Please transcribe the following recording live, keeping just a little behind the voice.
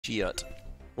Shit.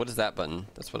 What is that button?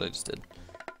 That's what I just did.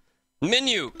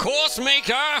 Menu! Course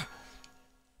maker!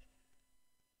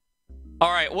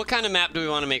 Alright, what kind of map do we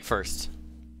want to make first?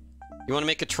 You want to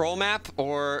make a troll map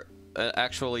or an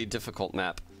actually difficult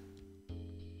map?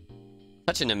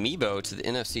 Touch an amiibo to the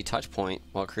NFC touch point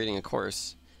while creating a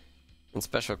course. And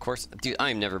special course. Dude,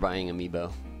 I'm never buying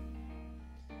amiibo.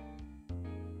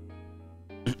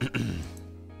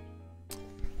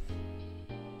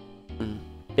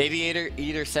 Aviator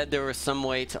Eater said there was some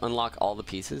way to unlock all the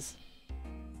pieces.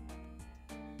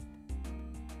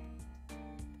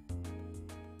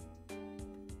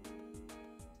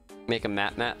 Make a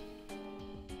map.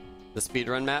 The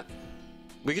speedrun map.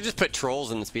 We could just put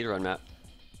trolls in the speedrun map.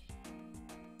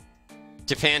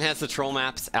 Japan has the troll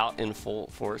maps out in full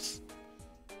force.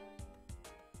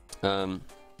 You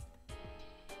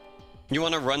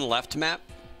want to run left map?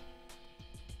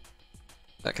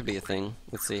 That could be a thing.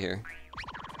 Let's see here.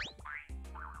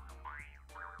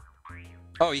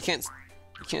 Oh, you can't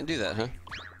do that, huh?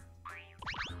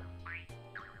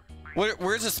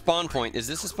 Where's the spawn point? Is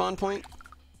this a spawn point?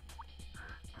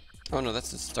 Oh no,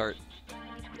 that's the start.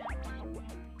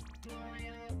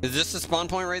 Is this the spawn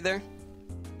point right there?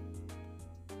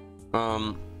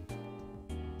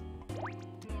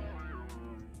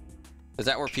 Is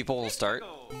that where people will start?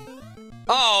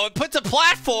 Oh, it puts a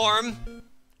platform!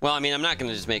 Well, I mean, I'm not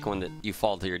gonna just make one that you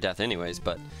fall to your death anyways,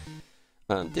 but...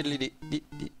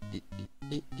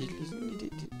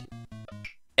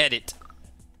 Edit.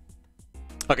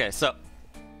 Okay, so...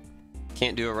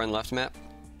 Can't do a run left map?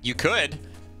 You could!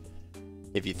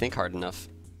 If you think hard enough.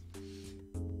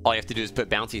 All you have to do is put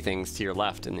bouncy things to your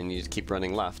left, and then you just keep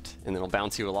running left, and then it'll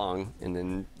bounce you along, and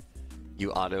then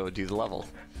you auto do the level.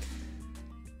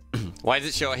 Why does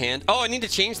it show a hand? Oh, I need to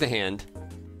change the hand.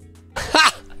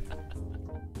 Ha!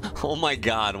 Oh my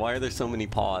god, why are there so many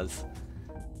paws?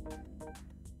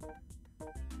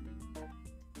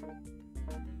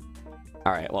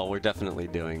 Alright, well, we're definitely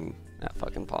doing that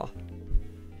fucking paw.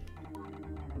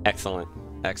 Excellent.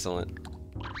 Excellent.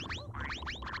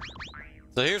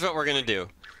 So here's what we're gonna do.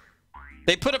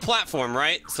 They put a platform,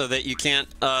 right? So that you can't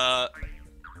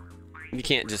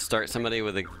just start somebody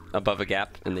with above a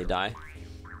gap and they die.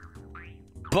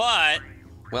 But,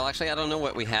 well, actually, I don't know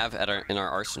what we have in our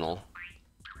arsenal.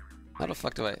 How the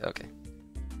fuck do I? Okay.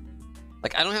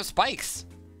 Like, I don't have spikes.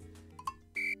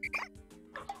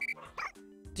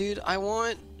 Dude, I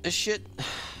want a shit.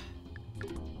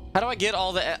 How do I get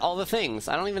all the things?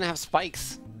 I don't even have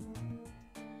spikes.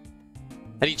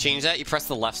 How do you change that? You press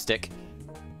the left stick.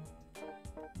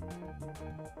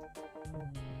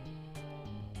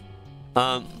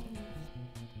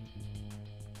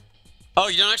 Oh,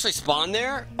 you don't actually spawn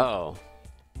there? Oh.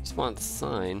 You spawn at the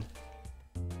sign.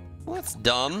 Well, that's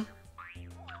dumb.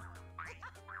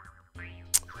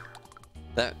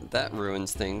 That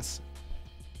ruins things.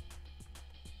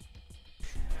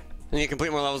 And you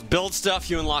complete more levels. Build stuff,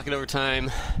 you unlock it over time.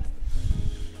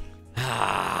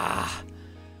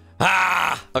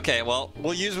 Okay, well,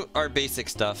 we'll use our basic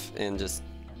stuff and just...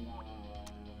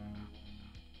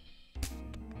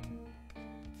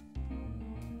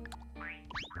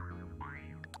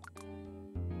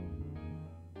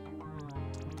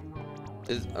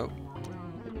 Oh.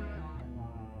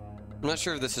 I'm not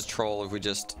sure if this is troll or if we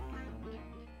just...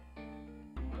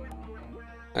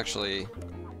 Actually...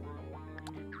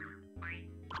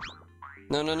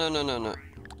 No.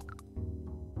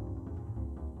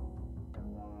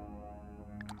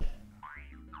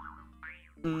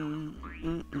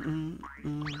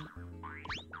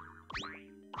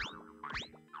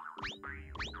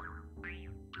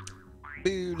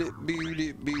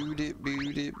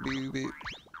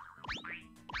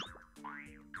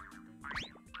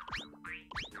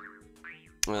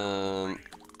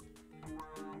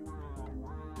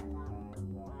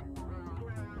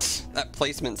 That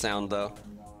placement sound, though.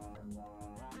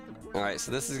 Alright,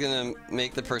 so this is gonna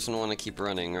make the person want to keep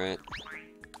running, right?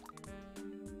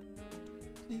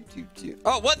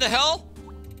 Oh, what the hell?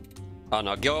 Oh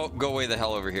no, go away the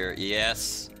hell over here.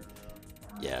 Yes.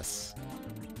 Yes.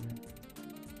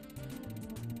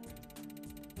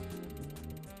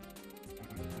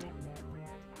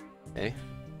 Okay.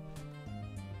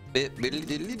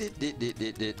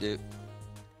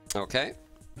 Okay.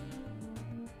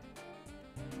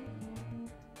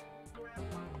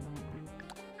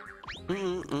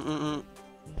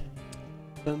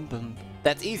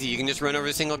 That's easy. You can just run over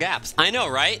the single gaps. I know,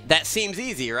 right? That seems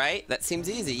easy, right? That seems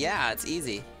easy. Yeah, it's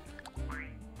easy.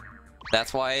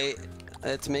 That's why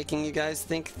it's making you guys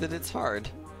think that it's hard.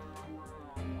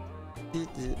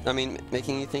 I mean,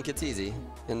 making you think it's easy.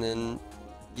 And then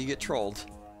you get trolled.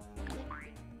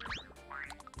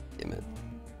 Damn it.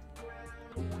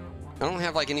 don't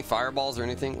have like any fireballs or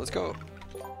anything. Let's go.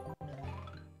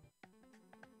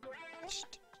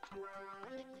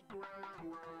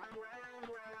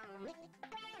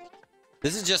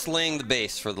 This is just laying the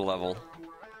base for the level.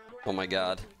 Oh my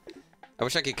god. I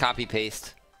wish I could copy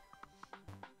paste.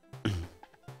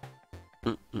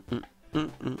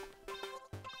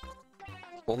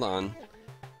 Hold on.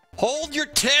 Hold your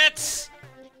tits!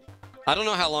 I don't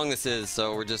know how long this is,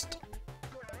 so we're just...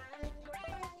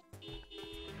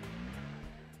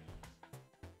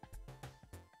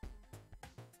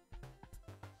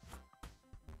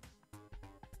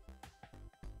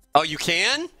 Oh, you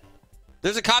can?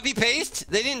 There's a copy paste?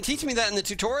 They didn't teach me that in the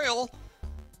tutorial.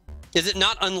 Is it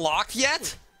not unlocked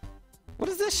yet? What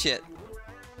is this shit?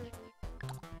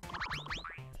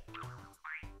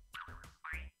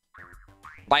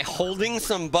 By holding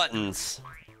some buttons.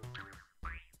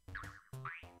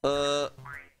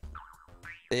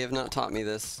 They have not taught me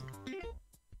this.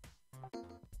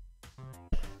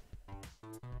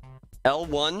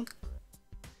 L1.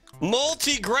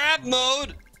 Multi-grab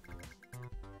mode!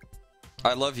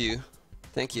 I love you.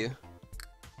 Thank you.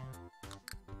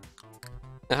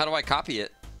 Now how do I copy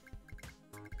it?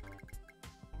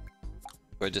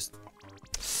 Do I just...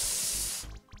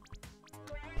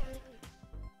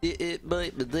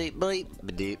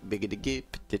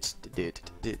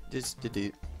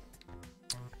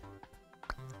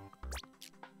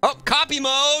 Oh, copy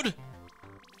mode!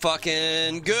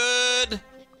 Fucking good!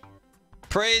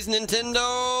 Praise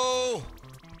Nintendo!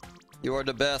 You are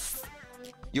the best.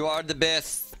 You are the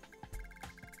best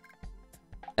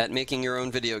at making your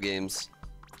own video games.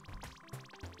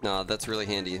 Nah, that's really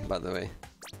handy, by the way.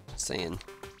 Just saying.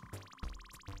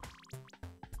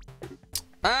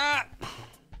 Ah!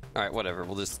 Alright, whatever.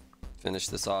 We'll just finish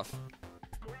this off.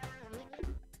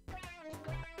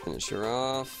 Finish her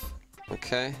off.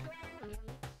 Okay.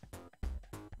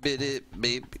 We're gonna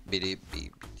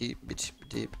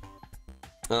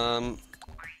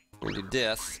do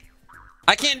death.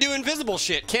 I can't do invisible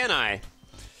shit, can I?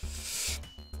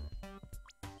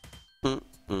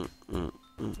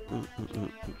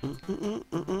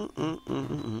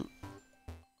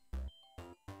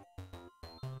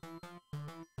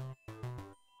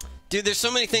 Dude, there's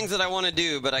so many things that I want to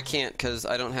do, but I can't because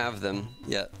I don't have them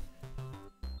yet.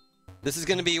 This is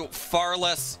going to be far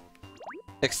less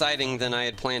exciting than I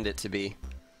had planned it to be.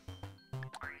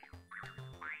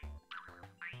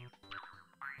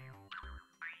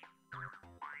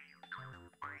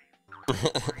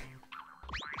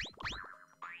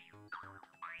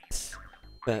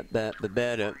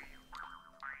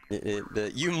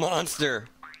 You monster.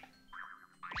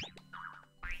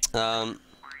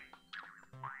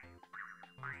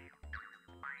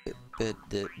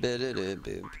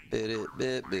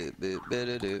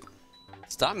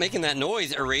 Stop making that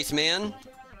noise, Erase Man.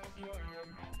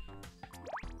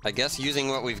 I guess using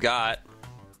what we've got.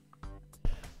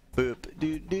 I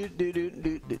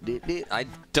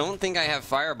don't think I have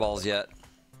fireballs yet.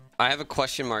 I have a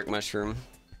question mark mushroom.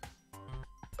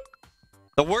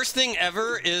 The worst thing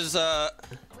ever is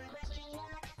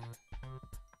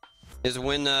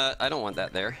when I don't want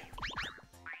that there.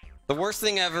 The worst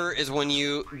thing ever is when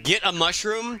you get a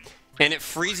mushroom and it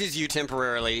freezes you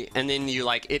temporarily and then you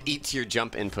like it eats your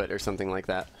jump input or something like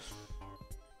that.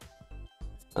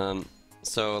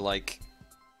 So like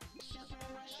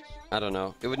I don't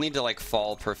know. It would need to like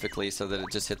fall perfectly so that it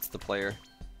just hits the player.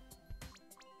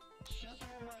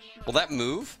 Will that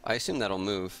move? I assume that'll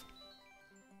move.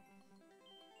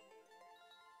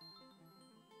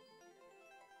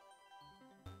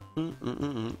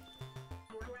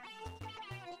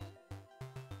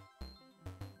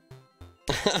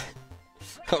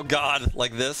 Oh god,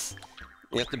 like this?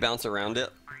 You have to bounce around it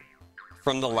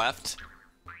from the left.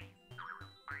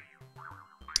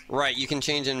 Right, you can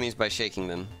change enemies by shaking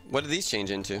them. What do these change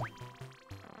into?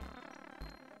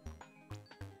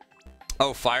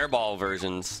 Oh, fireball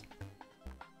versions.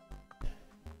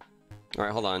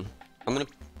 Alright, hold on. I'm gonna...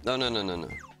 No.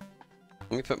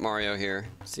 Let me put Mario here,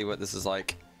 see what this is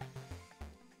like.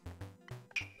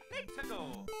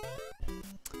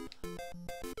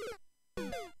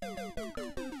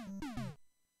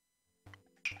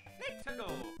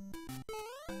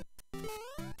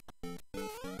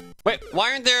 Wait,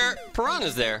 why aren't there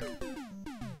piranhas there?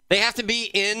 They have to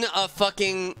be in a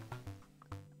fucking...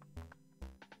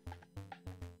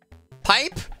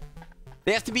 pipe?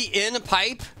 They have to be in a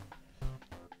pipe?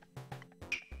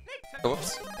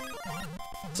 Whoops.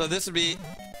 So this would be...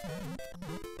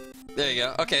 There you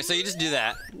go. Okay, so you just do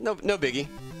that. No biggie.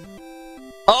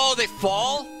 Oh, they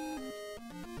fall?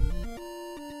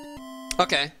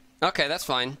 Okay. Okay, that's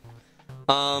fine.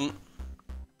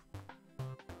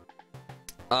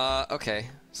 Okay.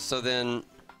 So then...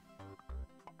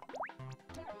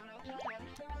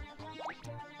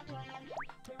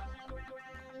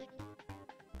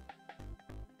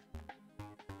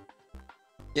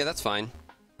 Yeah, that's fine.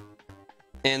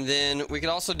 And then we could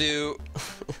also do...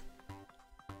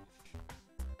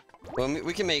 Well,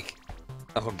 we can make...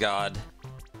 Oh, God.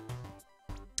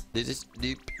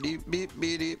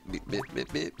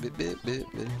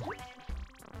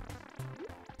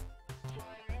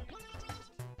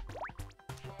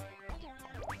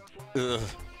 Ugh.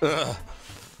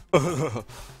 Ugh.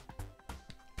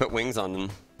 Put wings on them.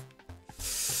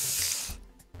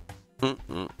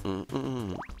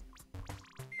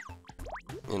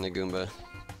 And a Goomba.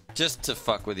 Just to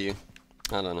fuck with you.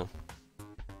 I don't know.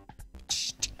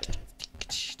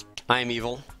 I am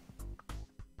evil.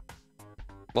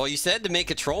 Well, you said to make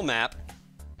a troll map.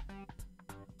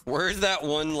 Where's that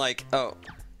one, like... Oh.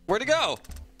 Where'd it go?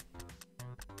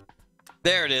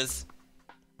 There it is.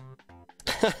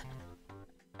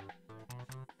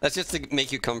 That's just to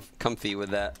make you comfy with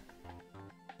that.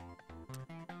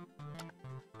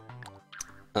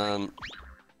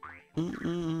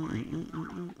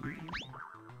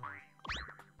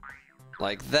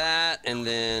 Like that, and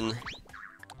then...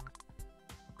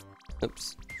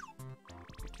 Oops.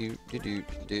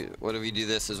 What if we do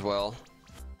this as well?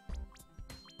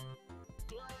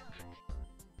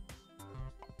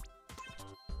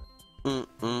 I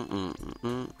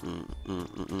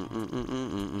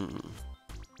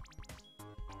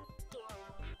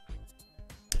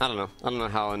don't know. I don't know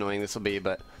how annoying this will be,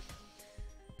 but...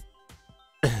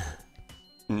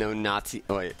 No Nazi...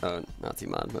 Oh, wait. Oh, Nazi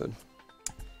mod mode.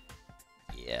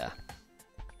 Yeah.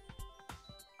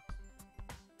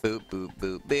 Boop, boop,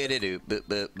 boop, biddy-doo, boop,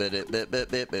 boop, boop, boop, boop,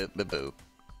 boop, boop, boop, boop.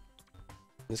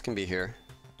 This can be here.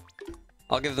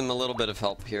 I'll give them a little bit of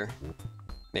help here.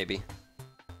 Maybe.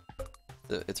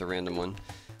 It's a random one.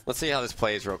 Let's see how this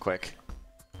plays real quick.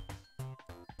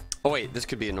 Oh wait, this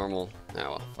could be a normal...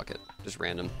 Oh well, fuck it. Just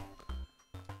random.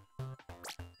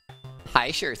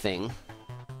 Hi, sure thing.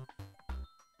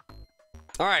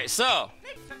 Alright, so...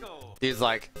 He's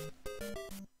like...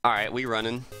 Alright, we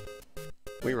running.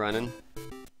 We running.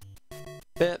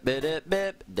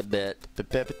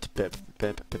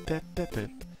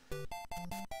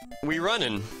 We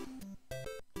running.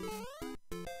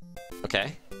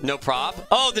 Okay. No prob.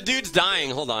 Oh, the dude's dying.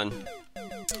 Hold on.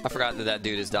 I forgot that that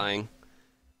dude is dying.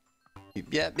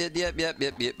 Yep.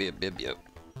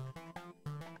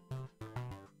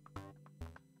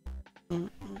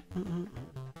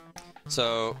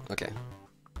 So, okay.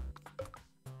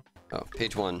 Oh,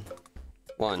 page 1.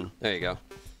 1. There you go.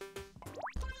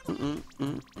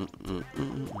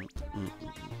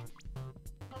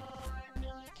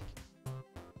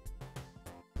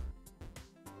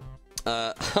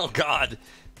 Oh god.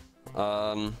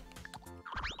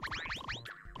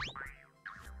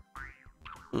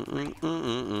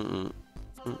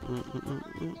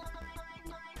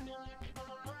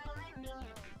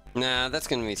 Nah, that's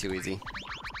gonna be too easy.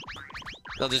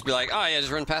 They'll just be like, oh yeah,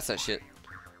 just run past that shit.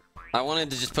 I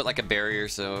wanted to just put like a barrier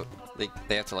so they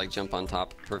have to like jump on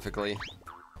top perfectly.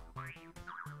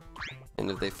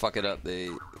 And if they fuck it up, they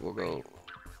will go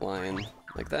flying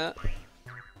like that.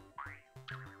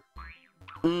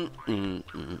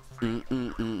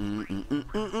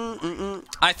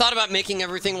 I thought about making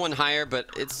everything one higher, but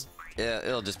yeah,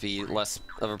 it'll just be less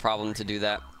of a problem to do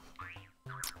that.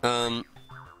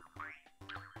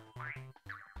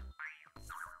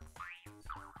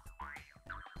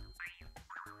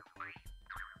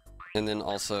 And then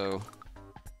also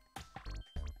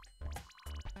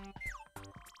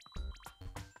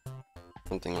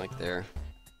something like there.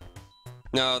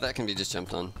 No, that can be just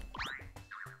jumped on.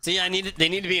 See, they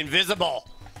need to be invisible.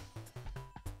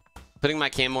 Putting my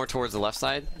cam more towards the left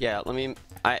side. Yeah,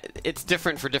 it's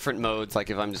different for different modes, like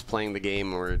if I'm just playing the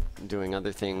game or doing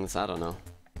other things, I don't know.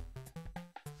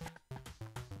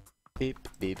 Beep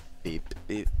beep beep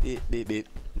beep beep beep beep.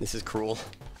 This is cruel.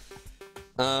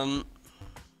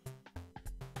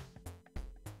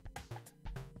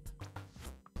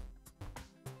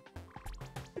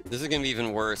 This is gonna be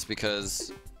even worse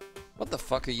because... What the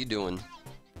fuck are you doing?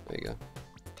 There you go.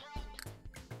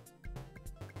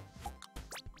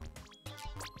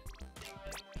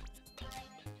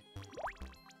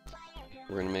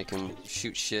 We're gonna make him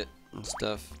shoot shit and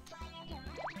stuff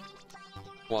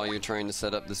while you're trying to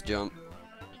set up this jump.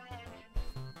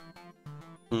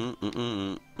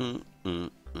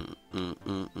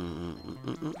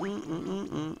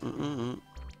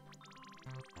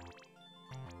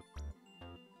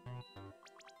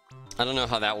 I don't know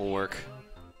how that will work.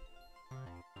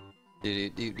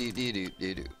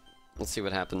 Let's see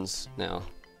what happens now.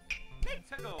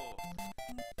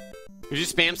 You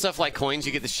just spam stuff like coins,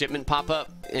 you get the shipment pop up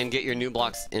and get your new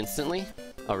blocks instantly?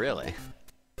 Oh, really?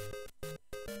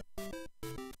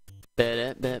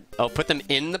 Oh, put them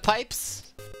in the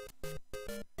pipes?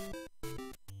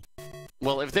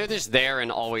 Well, if they're just there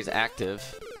and always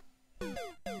active,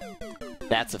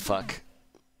 that's a fuck.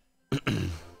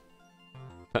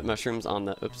 Put mushrooms on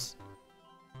the... Oops.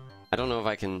 I don't know if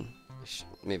I can...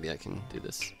 Maybe I can do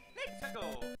this.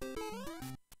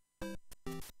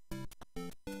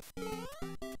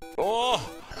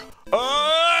 Oh!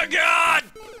 Oh, God!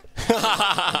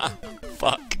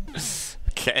 Fuck.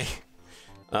 Okay.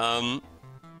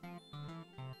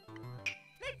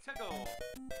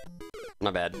 My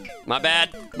bad. My bad!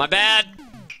 My bad!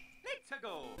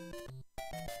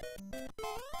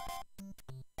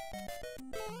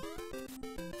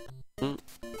 Mm.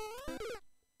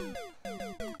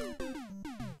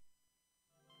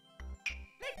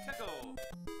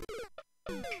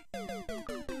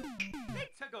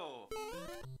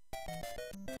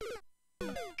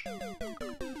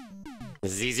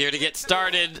 This is easier to get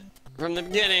started from the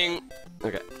beginning.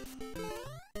 Okay.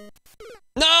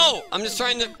 No! I'm just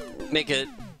trying to make a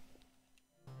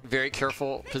very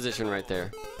careful position right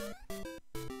there.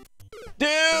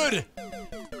 Dude!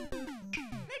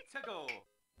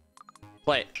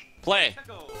 Play. Play!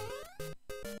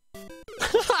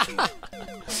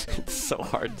 It's so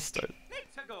hard to start.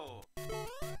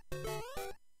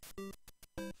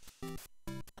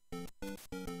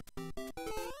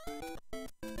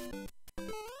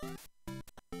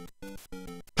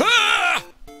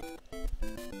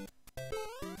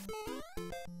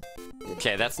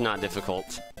 Okay, that's not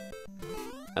difficult,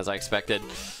 as I expected.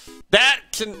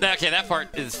 Okay, that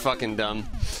part is fucking dumb.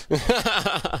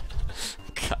 God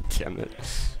damn it.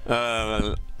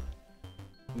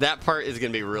 That part is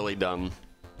gonna be really dumb.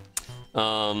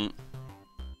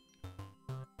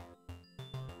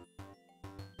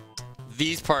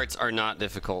 These parts are not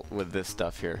difficult with this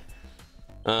stuff here.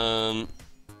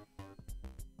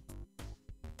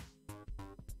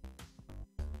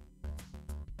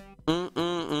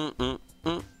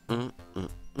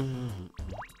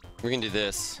 We can do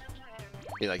this.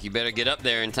 Be like, you better get up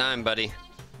there in time, buddy,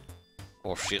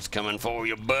 or shit's coming for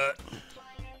your butt.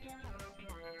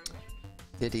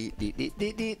 This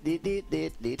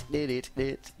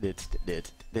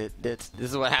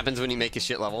is what happens when you make a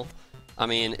shit level. I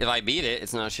mean, if I beat it,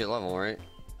 it's not a shit level, right?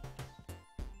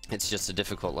 It's just a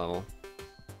difficult level.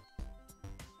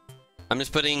 I'm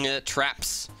just putting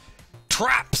traps.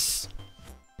 Traps!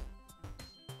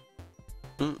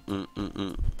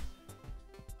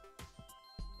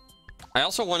 I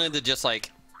also wanted to just,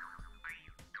 like,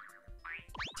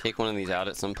 take one of these out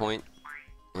at some point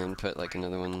and put, like,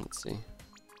 another one. Let's see.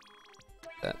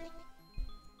 That.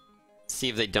 See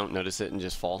if they don't notice it and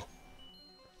just fall.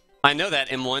 I know that,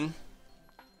 M1.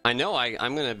 I know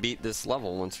I'm gonna beat this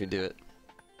level once we do it.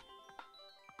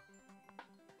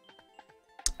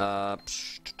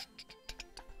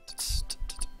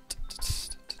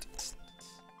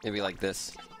 Maybe like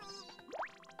this.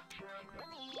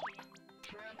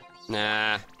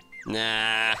 Nah.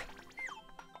 Nah.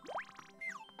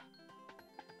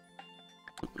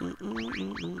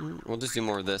 We'll just do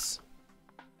more of this.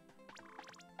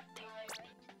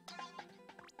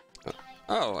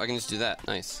 Oh, I can just do that.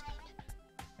 Nice.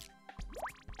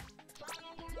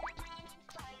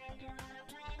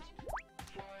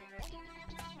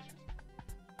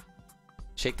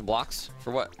 Shake the blocks?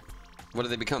 For what? What do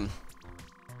they become?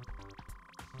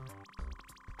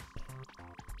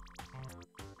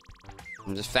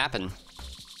 I'm just fapping.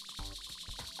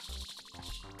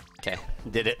 Okay,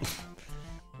 did it.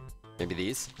 Maybe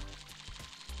these?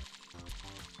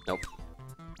 Nope.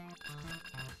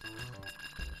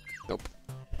 Nope.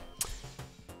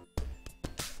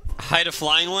 Hide a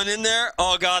flying one in there?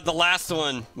 Oh god, the last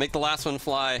one. Make the last one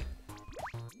fly.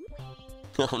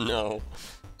 Oh no.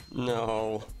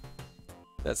 No.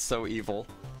 That's so evil.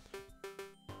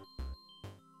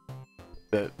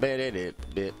 And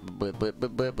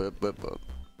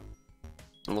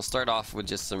we'll start off with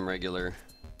just some regular,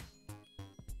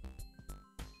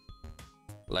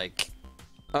 like,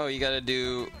 oh, you gotta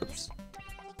do, oops,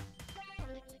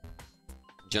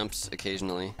 jumps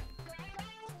occasionally.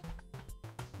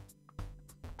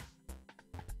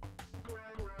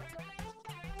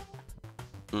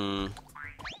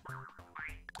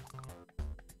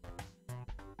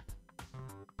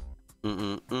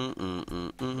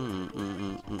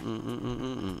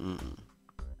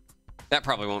 That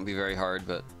probably won't be very hard,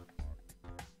 but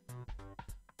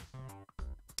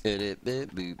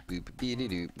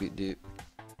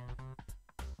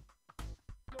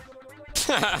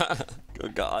Oh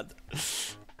god.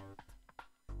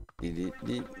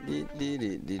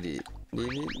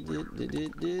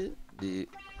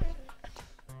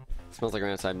 Smells like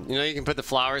we're outside. You know, you can put the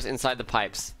flowers inside the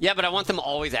pipes. Yeah, but I want them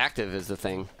always active is the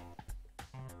thing.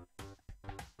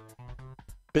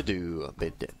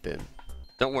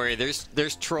 Don't worry,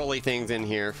 there's trolley things in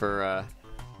here for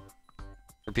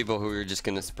people who are just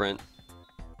gonna sprint.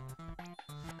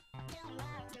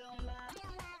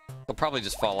 They'll probably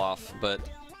just fall off, but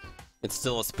it's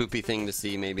still a spoopy thing to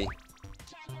see, maybe.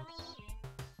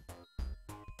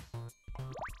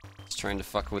 Just trying to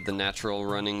fuck with the natural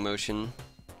running motion.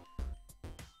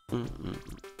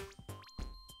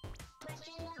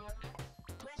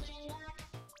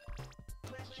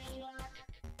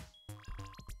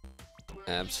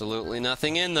 Absolutely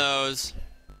nothing in those.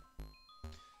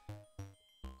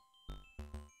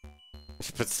 We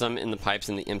should put some in the pipes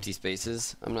in the empty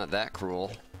spaces. I'm not that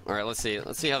cruel. All right, let's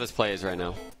see how this plays right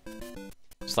now.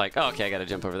 Just like, oh, okay, I gotta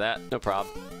jump over that. No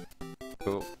problem.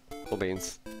 Cool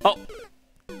beans. Oh,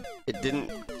 it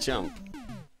didn't jump.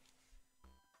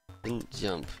 Didn't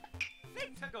jump.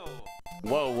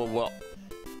 Whoa, whoa, whoa.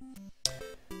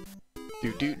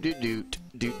 Do do do do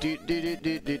do do do do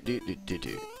do do do do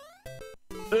do.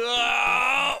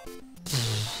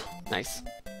 Nice.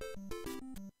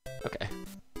 Okay.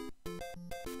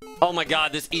 Oh my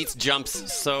god, this eats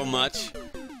jumps so much.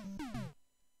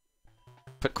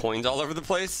 Put coins all over the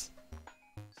place?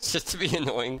 Just to be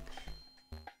annoying.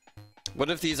 What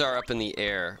if these are up in the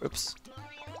air? Oops.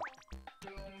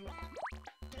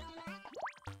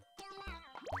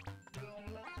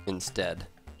 Instead.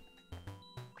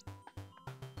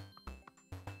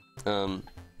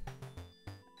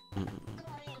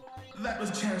 That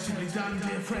was charitably done,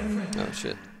 dear friend. Oh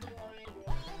shit.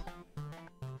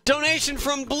 Donation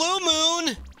from Blue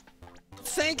Moon!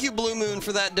 Thank you, Blue Moon,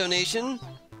 for that donation.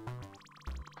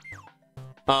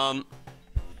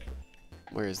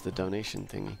 Where is the donation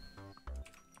thingy?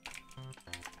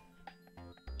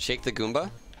 Shake the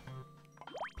Goomba?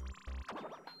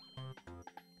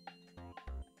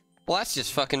 Well, that's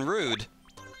just fucking rude.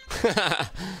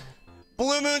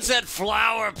 Blue Moon said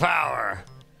flower power!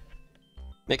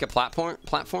 Make a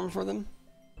platform for them?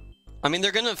 I mean,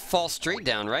 they're gonna fall straight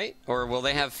down, right? Or will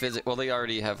they have will they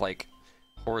already have, like,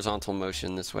 horizontal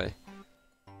motion this way?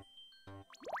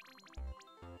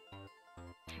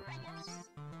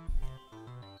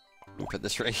 Let me put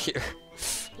this right here.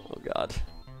 Oh god.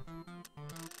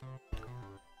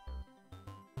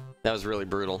 That was really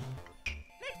brutal.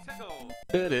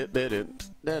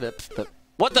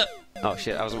 What the? Oh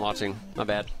shit, I wasn't watching. My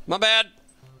bad. My bad!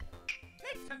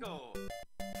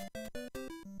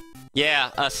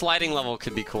 Yeah, a sliding level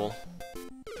could be cool.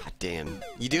 God damn.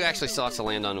 You do actually still have to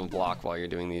land on a block while you're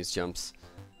doing these jumps.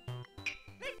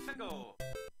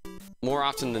 More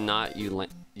often than not, you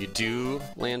do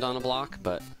land on a block,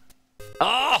 but...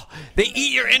 Oh! They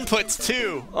eat your inputs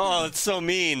too! Oh, that's so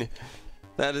mean.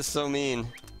 That is so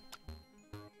mean.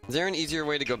 Is there an easier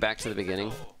way to go back to the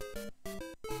beginning?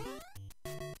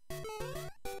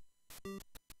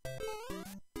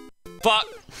 Fuck!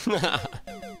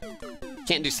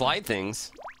 Can't do slide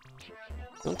things.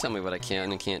 Don't tell me what I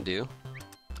can and can't do.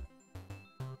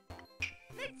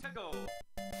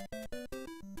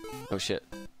 Oh shit.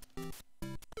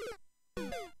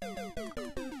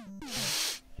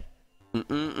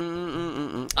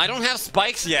 I don't have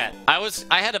spikes yet.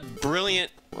 I had a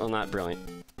brilliant, well, not brilliant.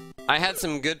 I had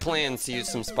some good plans to use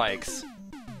some spikes.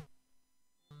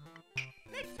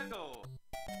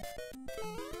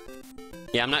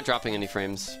 Yeah, I'm not dropping any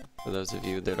frames for those of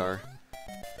you that are.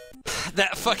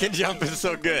 That fucking jump is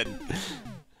so good.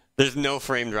 There's no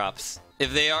frame drops.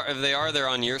 If they are, they're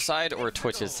on your side or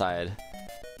Twitch's side.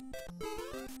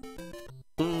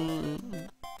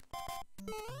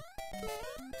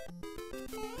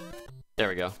 There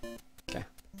we go. Okay.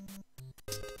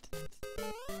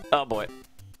 Oh boy.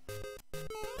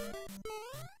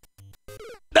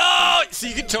 No! So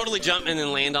you could totally jump and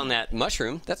then land on that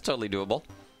mushroom. That's totally doable.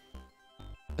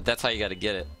 But that's how you gotta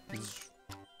get it.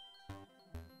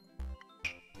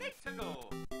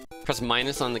 Press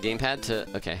minus on the gamepad to...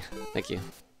 Okay, thank you.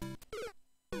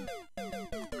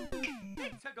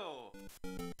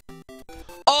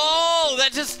 Oh,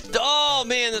 that just... Oh,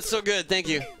 man, that's so good. Thank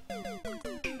you.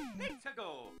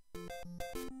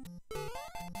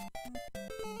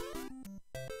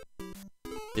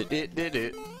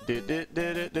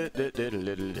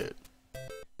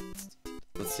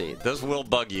 Let's see. Those will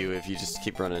bug you if you just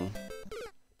keep running.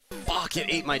 Fuck, it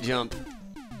ate my jump.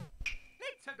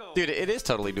 Dude, it is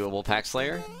totally doable, Pack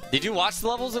Slayer. Did you watch the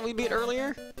levels that we beat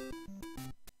earlier?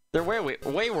 They're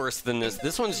way worse than this.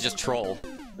 This one's just troll.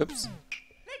 Oops.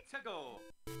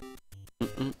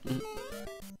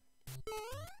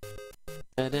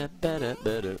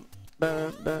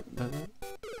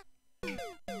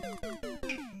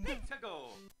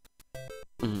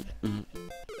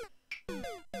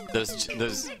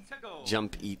 Those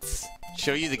jump eats.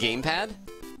 Show you the gamepad?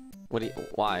 What do you,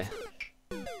 why?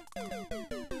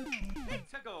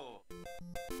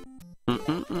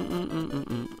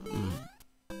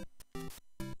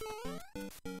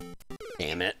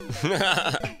 Damn it.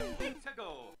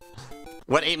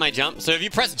 What ate my jump? So if you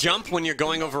press jump when you're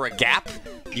going over a gap,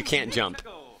 you can't jump.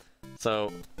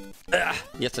 So you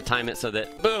have to time it so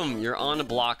that, boom, you're on a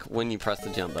block when you press the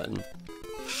jump button.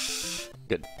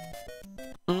 Good.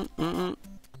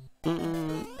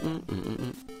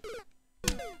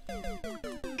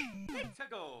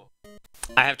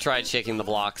 I have tried shaking the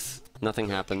blocks. Nothing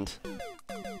happened.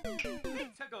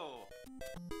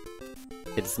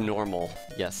 It's normal.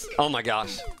 Yes. Oh my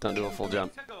gosh. Don't do a full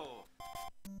jump.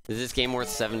 Is this game worth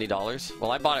 $70?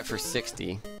 Well, I bought it for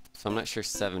 60, so I'm not sure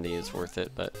 70 is worth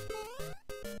it, but...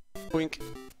 Wink.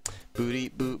 Booty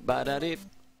boot ba da dee.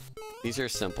 These are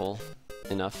simple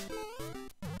enough.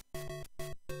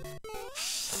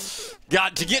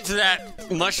 God, to get to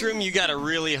that mushroom, you gotta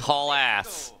really haul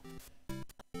ass.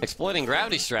 Exploiting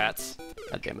gravity strats.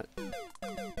 God damn it.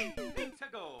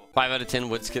 5 out of 10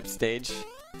 would skip stage.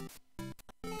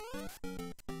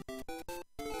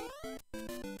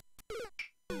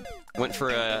 Went for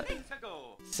a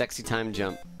sexy time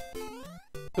jump.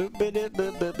 Did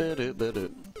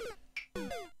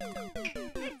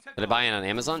I buy it on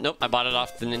Amazon? Nope, I bought it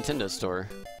off the Nintendo store.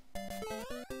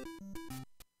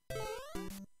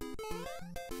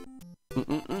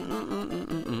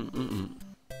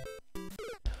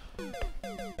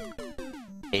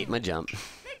 Ate my jump.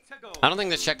 I don't think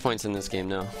there's checkpoints in this game,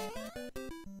 no.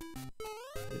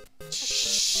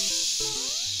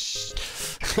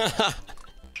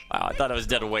 Wow, I thought I was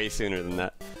dead way sooner than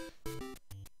that.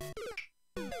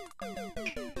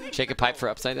 Shake a pipe for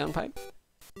upside down pipe?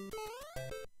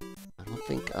 I don't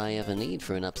think I have a need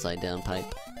for an upside down pipe.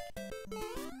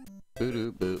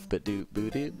 Boo-doo boop ba-doo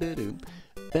boo-doo boo-doo.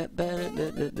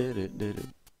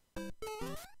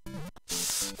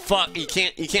 Fuck, you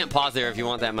can't pause there if you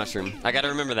want that mushroom. I gotta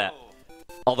remember that.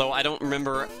 Although I don't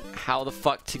remember how the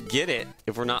fuck to get it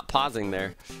if we're not pausing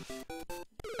there.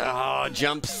 Oh,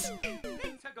 jumps.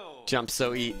 Jump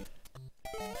so eat.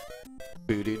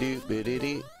 There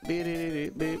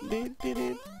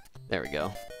we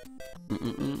go.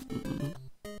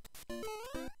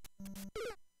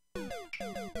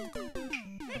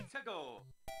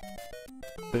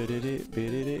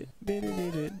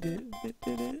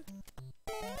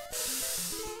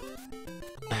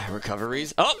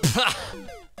 Recoveries. Oh!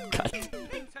 God.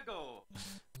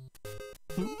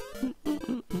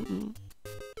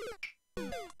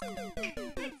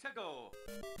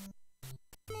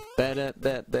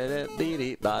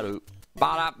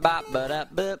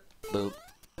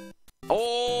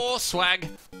 Oh, swag.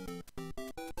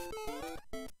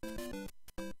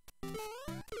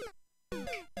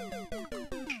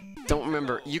 Don't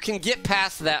remember. You can get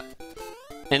past that,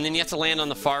 and then you have to land on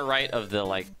the far right of the,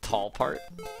 like, tall part.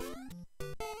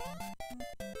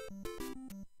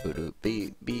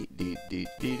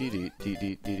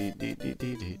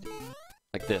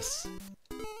 Like this.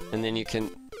 And then you can...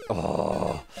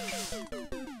 Oh.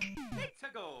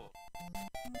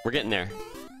 We're getting there.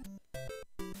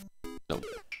 Nope.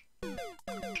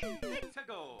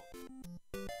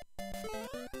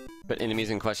 Put enemies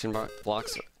in question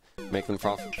blocks. Make them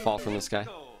fall from the sky.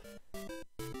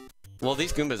 Well,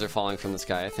 these Goombas are falling from the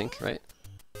sky, I think, right?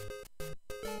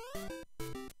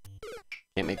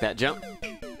 Can't make that jump.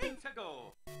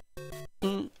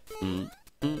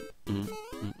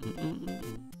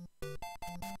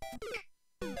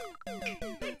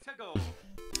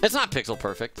 It's not pixel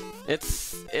perfect.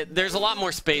 There's a lot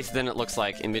more space than it looks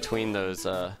like in between those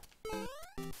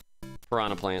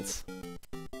piranha plants.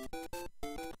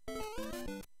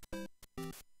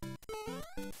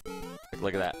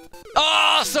 Look at that.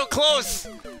 Oh, so close!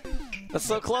 That's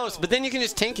so close. But then you can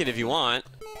just tank it if you want.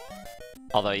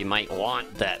 Although you might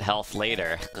want that health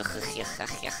later.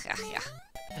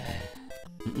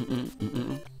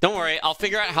 Don't worry, I'll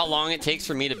figure out how long it takes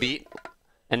for me to beat,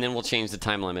 and then we'll change the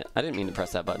time limit. I didn't mean to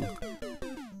press that button.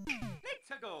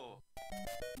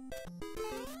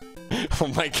 Oh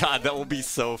my god, that will be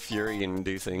so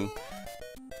fury-inducing.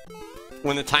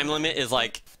 When the time limit is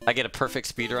like, I get a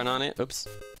perfect speedrun on it. Oops.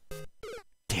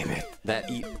 Damn it.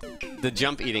 The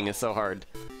jump eating is so hard.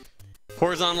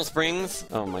 Horizontal springs.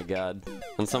 Oh my god.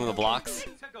 On some of the blocks.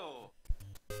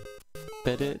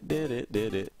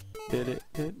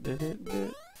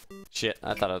 Shit,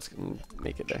 I thought I was gonna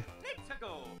make it there.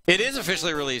 It is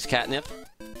officially released, Catnip.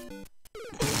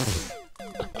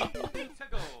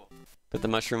 Put the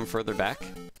mushroom further back.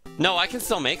 No, I can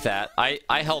still make that. I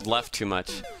held left too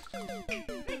much.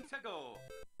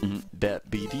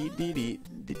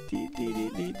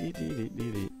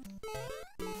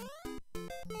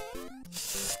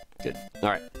 Good. All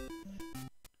right.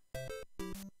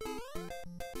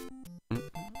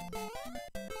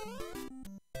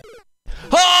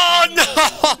 Oh no!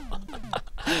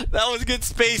 That was good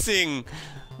spacing,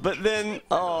 but then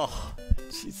oh,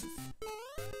 Jesus.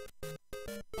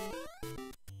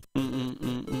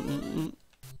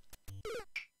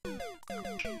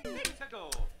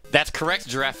 That's correct,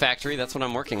 Giraffe Factory. That's what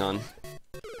I'm working on.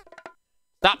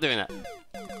 Stop doing that.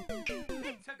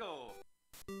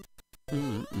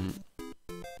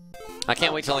 I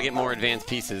can't wait till I get more advanced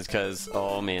pieces, because,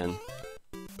 oh man.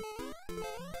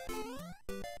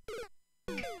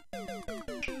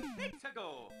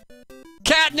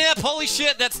 Catnip! Holy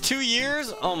shit, that's 2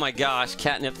 years? Oh my gosh,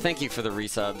 Catnip, thank you for the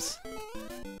resubs.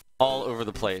 All over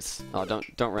the place. Oh,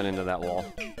 don't run into that wall.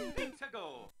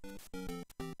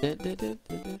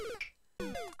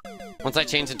 Once I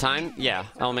change the time, yeah,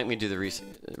 that'll make me do the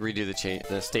redo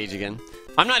the stage again.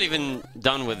 I'm not even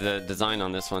done with the design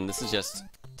on this one. This is just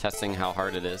testing how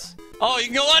hard it is. Oh, you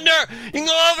can go under! You can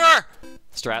go over!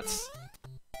 Strats.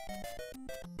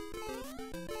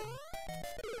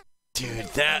 Dude,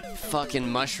 that fucking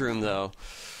mushroom, though.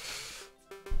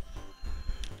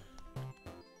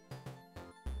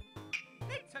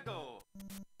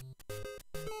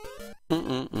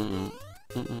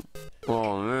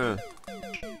 Oh, man.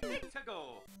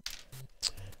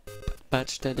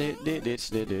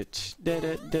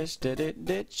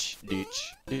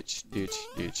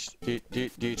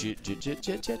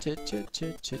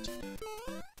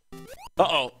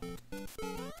 Uh-oh.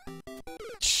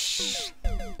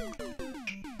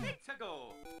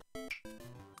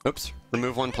 Oops,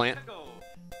 remove one plant.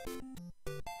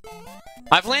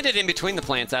 I've landed in between the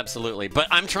plants, absolutely, but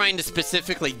I'm trying to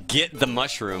specifically get the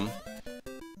mushroom.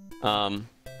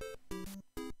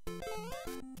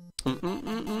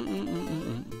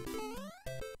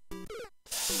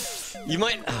 You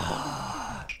might...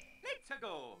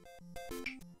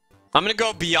 I'm gonna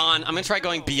go beyond... I'm gonna try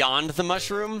going beyond the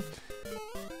mushroom,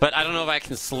 but I don't know if I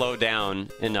can slow down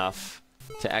enough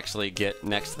to actually get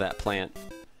next to that plant.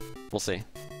 We'll see.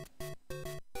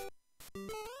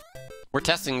 We're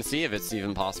testing to see if it's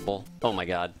even possible. Oh my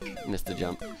god, missed the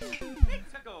jump.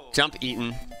 Jump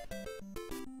eaten.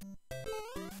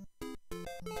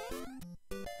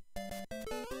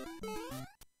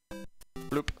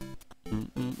 Bloop.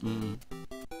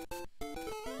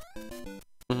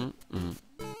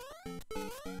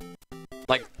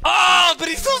 Like, oh, but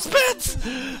he still spins!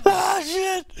 Ah,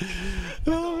 shit!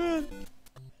 Oh, man.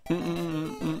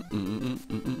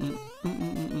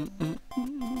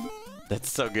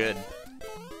 That's so good.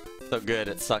 So good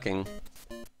at sucking.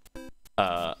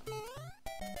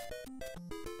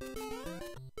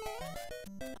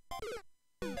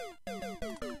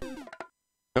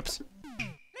 Oops.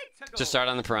 Just start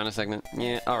on the piranha segment.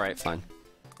 Yeah, alright, fine.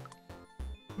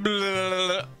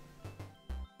 The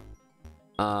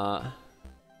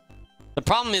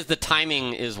problem is the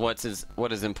timing is what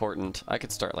is important. I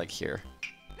could start like here.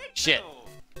 Shit.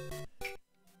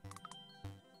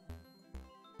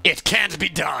 It can't be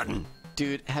done!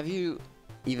 Dude, have you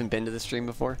even been to the stream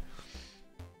before?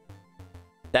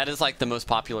 That is like the most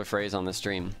popular phrase on the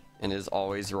stream, and is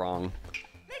always wrong.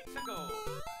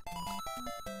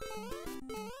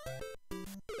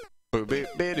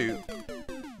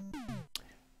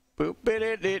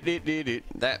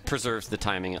 That preserves the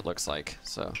timing, it looks like,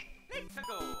 so.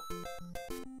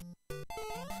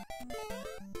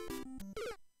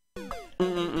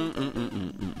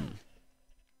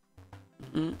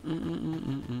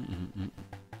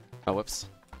 Oh, whoops.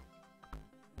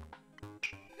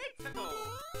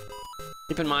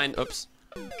 Keep in mind, oops.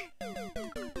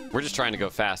 We're just trying to go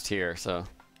fast here, so.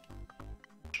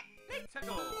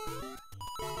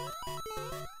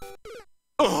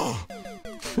 Oh!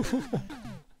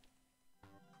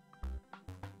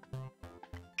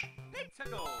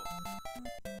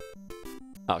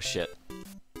 Oh shit.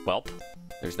 Welp,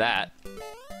 there's that.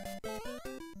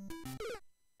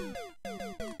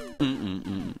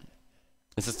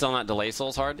 This is still not Delay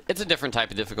Souls hard? It's a different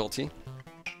type of difficulty.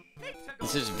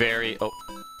 This is very... Oh.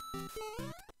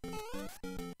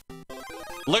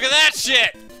 Look at that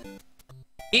shit!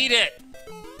 Eat it!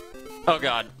 Oh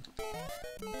god.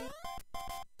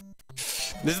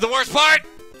 This is the worst part!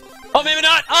 Oh, maybe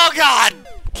not! Oh god!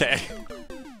 Okay.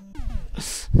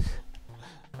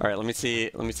 Alright, let me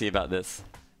see about this.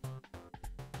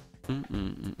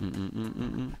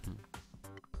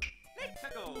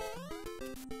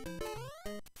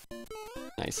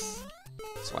 Nice.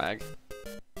 Swag.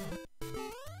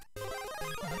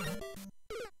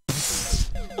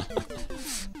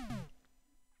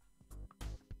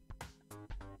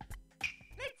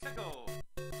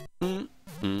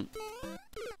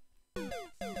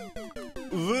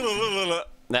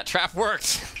 That trap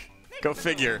worked. Go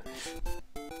figure.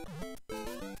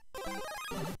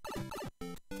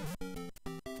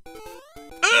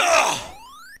 Ugh!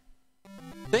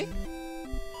 See?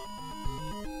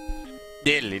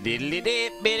 Diddly diddly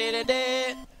dip, biddy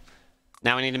dip.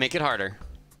 Now we need to make it harder.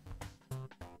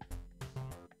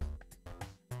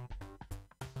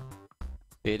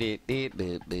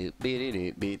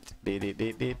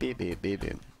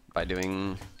 By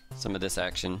doing some of this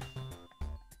action.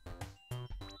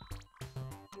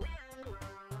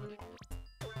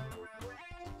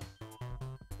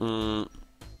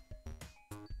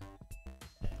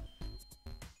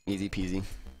 Easy peasy.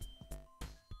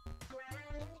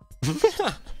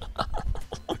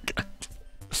 Oh, God.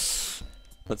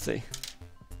 Let's see.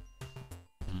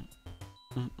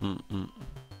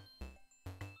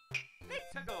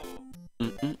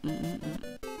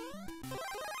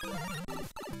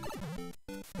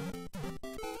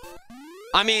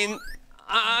 I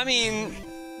mean,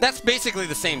 that's basically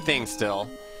the same thing still.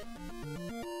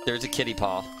 There's a kitty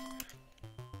paw.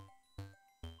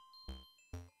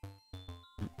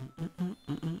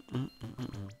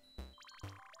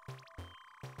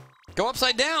 Go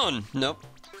upside down! Nope.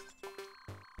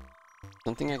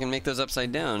 Don't think I can make those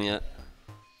upside down yet.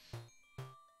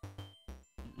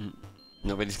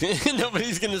 Nobody's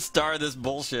gonna star this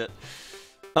bullshit.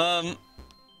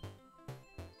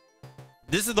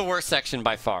 This is the worst section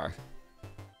by far.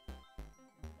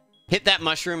 Hit that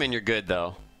mushroom and you're good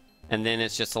though. And then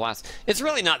it's just the last. It's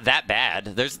really not that bad.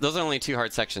 Those are only 2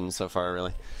 hard sections so far,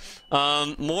 really.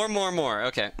 More.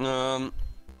 Okay.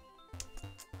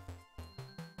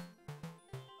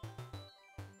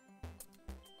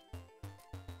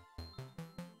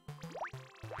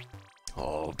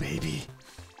 Oh, baby.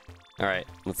 All right,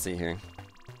 let's see here.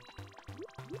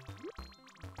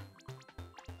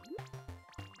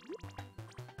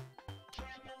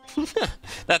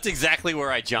 That's exactly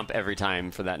where I jump every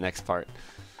time for that next part.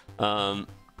 So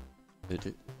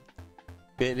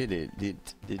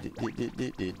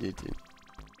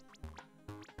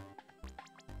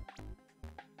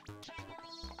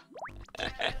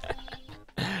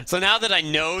now that I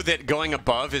know that going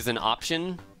above is an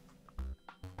option,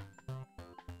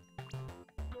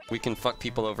 we can fuck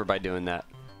people over by doing that.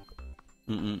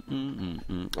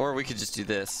 Or we could just do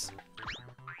this.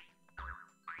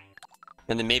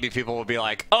 And then maybe people will be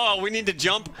like, oh, we need to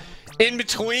jump in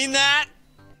between that?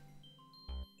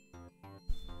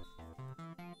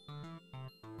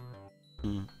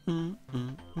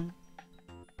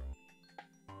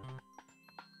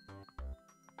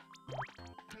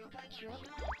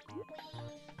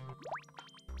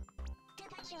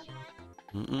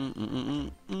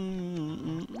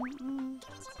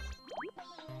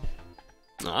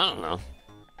 I don't know.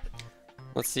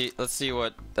 Let's see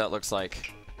what that looks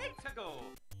like.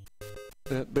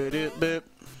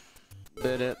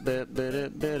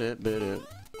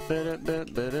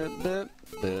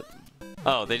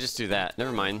 Oh, they just do that.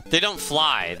 Never mind. They don't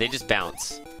fly. They just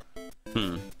bounce.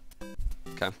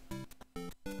 Okay.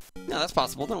 No, that's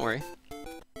possible. Don't worry.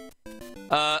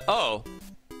 Oh.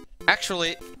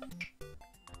 Actually,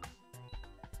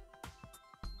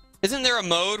 isn't there a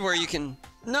mode where you can...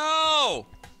 No!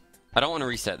 I don't want to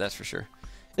reset, that's for sure.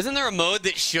 Isn't there a mode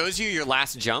that shows you your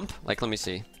last jump? Like, let me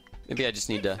see. Maybe I just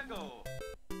need to...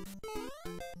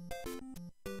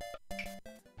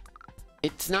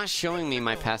 It's not showing me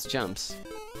my past jumps.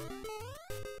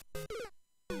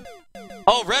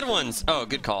 Oh, red ones! Oh,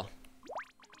 good call.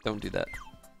 Don't do that.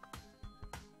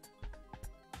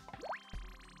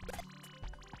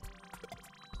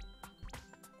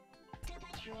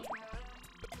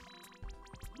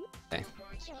 Okay.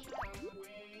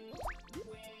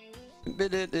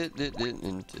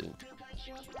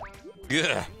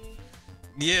 Yeah.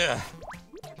 Yeah.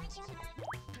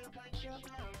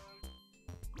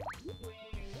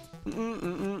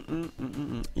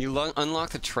 You unlock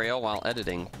the trail while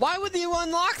editing. Why would you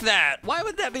unlock that? Why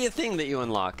would that be a thing that you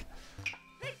unlock?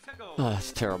 Oh,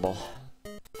 that's terrible.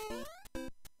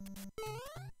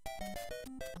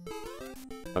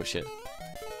 Oh shit.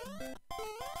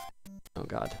 Oh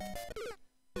god.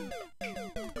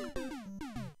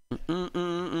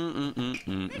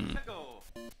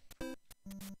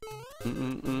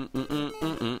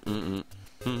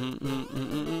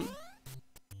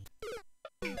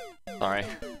 Sorry.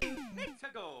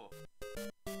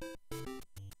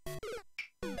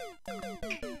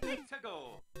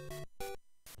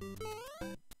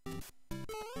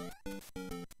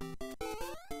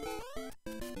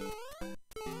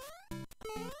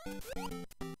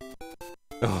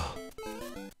 Oh.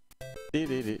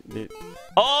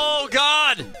 Oh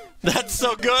God! That's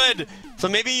so good! So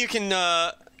maybe you can,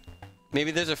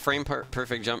 maybe there's a frame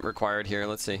perfect jump required here.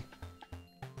 Let's see.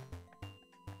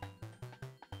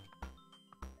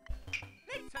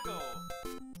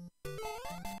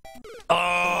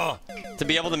 Oh! To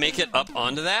be able to make it up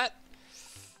onto that?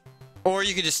 Or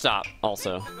you could just stop,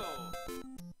 also.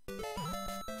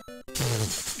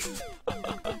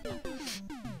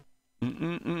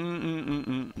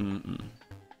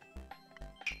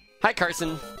 Hi,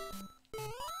 Carson.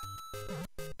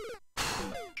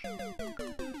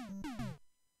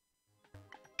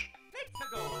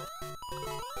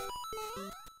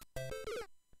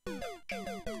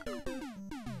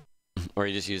 Or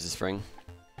you just use the spring.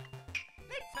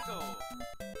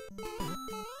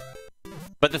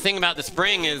 But the thing about the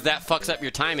spring is that fucks up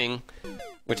your timing,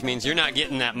 which means you're not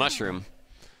getting that mushroom.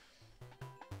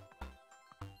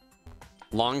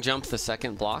 Long jump the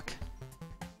second block.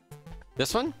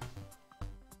 This one?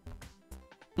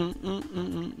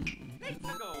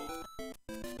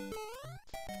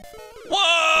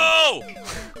 Whoa!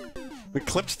 We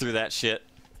clipped through that shit.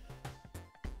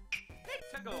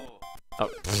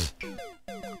 Oh.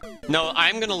 No,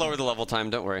 I'm gonna lower the level time,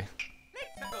 don't worry.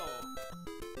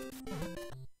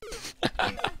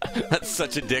 That's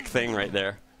such a dick thing right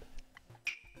there.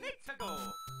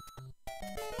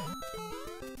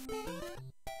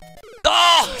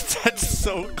 Oh! That's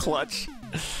so clutch.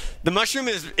 The mushroom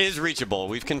is reachable.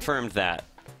 We've confirmed that.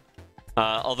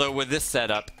 Although with this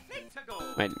setup,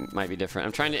 might be different.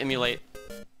 I'm trying to emulate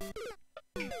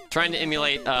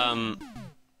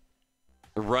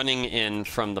running in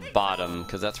from the bottom,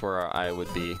 because that's where I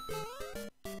would be.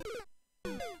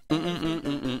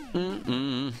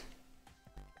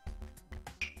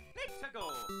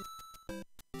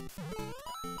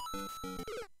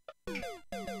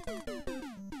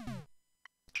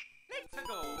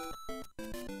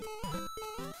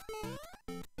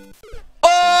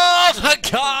 Oh my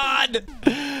God!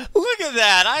 Look at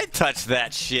that! I touched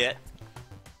that shit.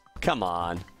 Come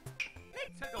on.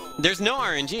 There's no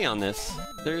RNG on this.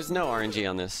 There's no RNG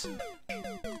on this.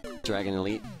 Dragon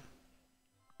Elite.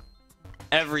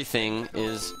 Everything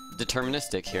is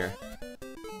deterministic here.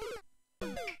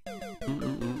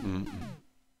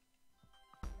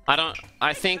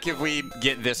 I think if we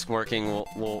get this working,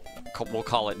 we'll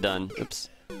call it done. Oops.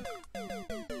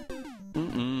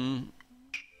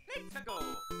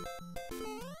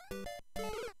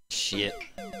 Shit.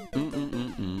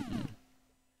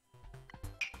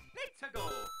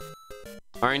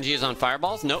 RNG is on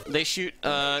fireballs? Nope, they shoot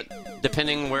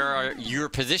depending where you're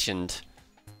positioned.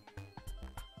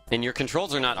 And your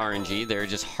controls are not RNG, they're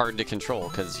just hard to control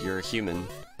because you're a human.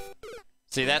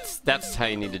 See, that's how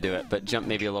you need to do it, but jump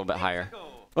maybe a little bit higher.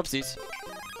 Whoopsies.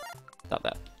 Stop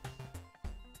that.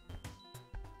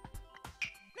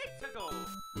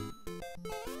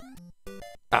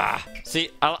 Ah, see,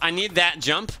 I need that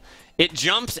jump. It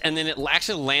jumps and then it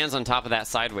actually lands on top of that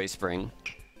sideways spring.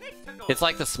 It's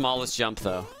like the smallest jump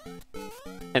though.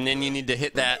 And then you need to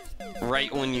hit that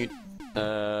right when you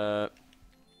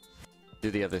do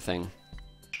the other thing.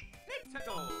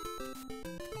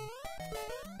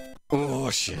 Oh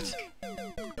shit.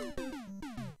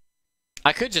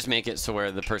 I could just make it so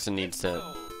where the person needs to,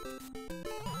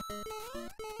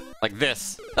 like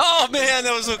this. Oh man,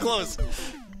 that was so close.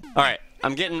 All right,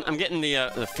 I'm getting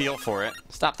the feel for it.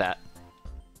 Stop that.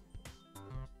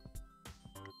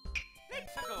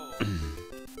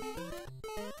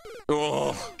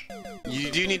 Oh, you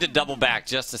do need to double back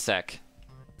just a sec.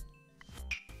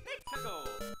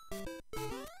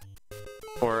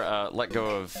 Or let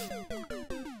go of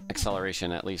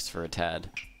acceleration at least for a tad.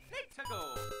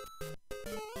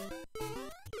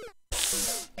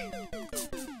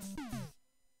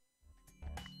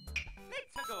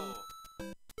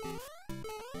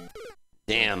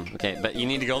 Damn, okay, but you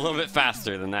need to go a little bit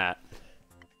faster than that.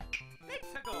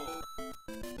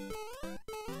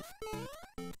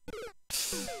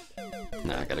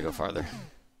 Nah, I gotta go farther.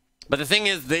 But the thing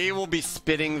is, they will be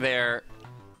spitting their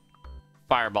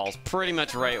fireballs pretty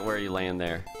much right where you land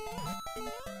there.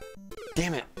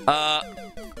 Damn it.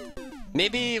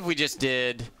 Maybe if we just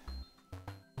did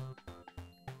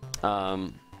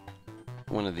one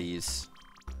of these,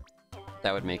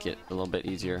 that would make it a little bit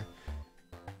easier.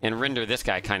 And render this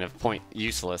guy kind of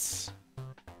useless.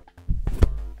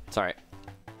 It's alright.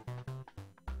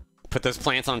 Put those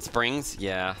plants on springs?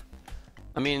 Yeah.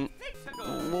 I mean,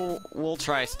 we'll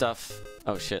try stuff.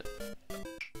 Oh shit.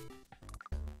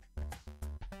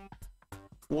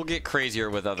 We'll get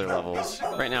crazier with other levels.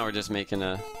 Right now we're just making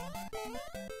a...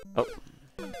 Oh.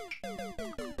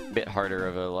 bit harder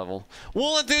of a level.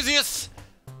 Wool enthusiasts!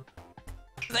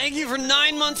 Thank you for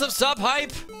 9 months of sub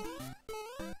hype!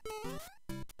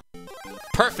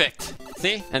 Perfect!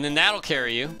 See? And then that'll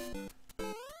carry you.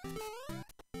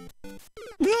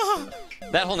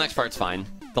 That whole next part's fine.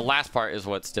 The last part is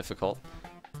what's difficult.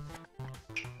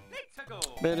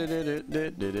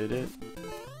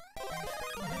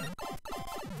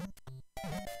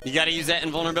 You gotta use that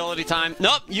invulnerability time.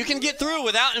 Nope, you can get through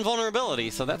without invulnerability,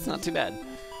 so that's not too bad.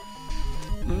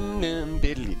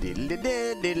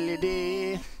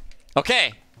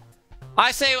 Okay.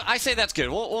 I say that's good.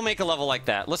 We'll make a level like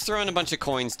that. Let's throw in a bunch of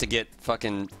coins to get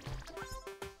fucking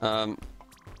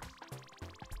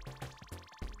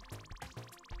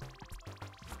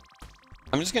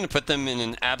I'm just gonna put them in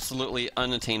an absolutely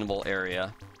unattainable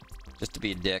area. Just to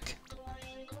be a dick.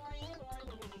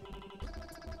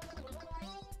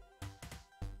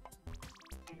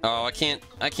 Oh, I can't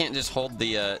just hold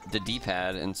the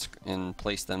D-pad and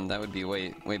place them. That would be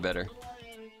way better.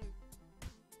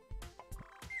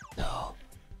 No.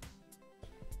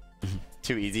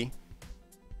 Too easy.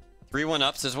 3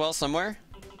 1-ups as well somewhere?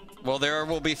 Well, there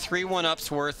will be 3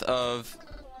 1-ups worth of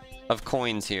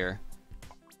coins here.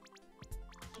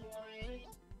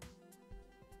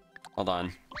 Hold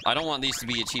on. I don't want these to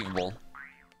be achievable.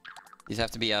 These have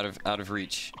to be out of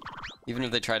reach. Even if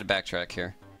they try to backtrack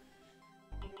here.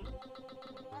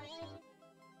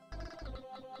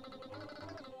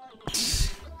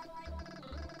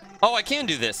 Oh, I can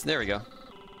do this. There we go.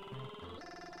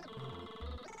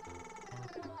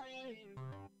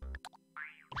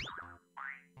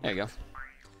 There you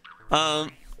go.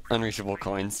 Unreachable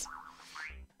coins.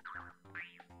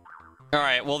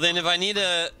 Alright, well then if I need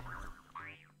a...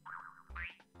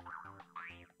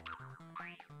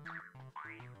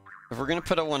 If we're gonna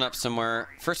put a 1-up somewhere,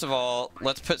 first of all,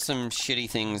 let's put some shitty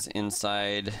things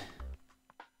inside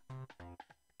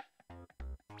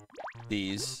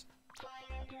these.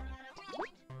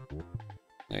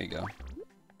 There you go.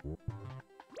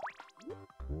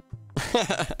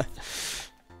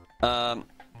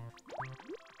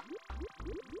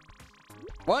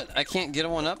 What? I can't get a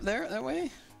 1-up there that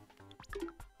way?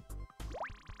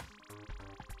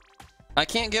 I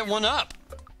can't get 1-up.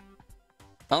 I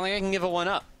don't think I can give a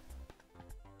 1-up.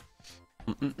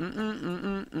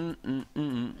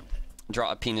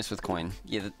 Draw a penis with coin.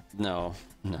 Yeah, no.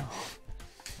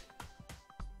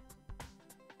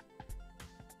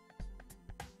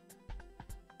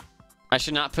 I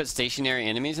should not put stationary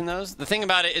enemies in those. The thing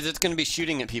about it is it's going to be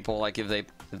shooting at people like if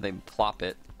they plop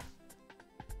it.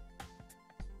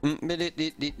 Oh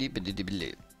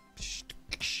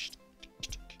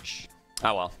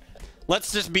well.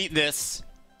 Let's just beat this.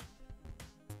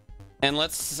 And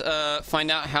let's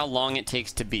find out how long it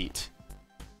takes to beat.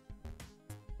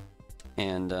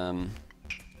 And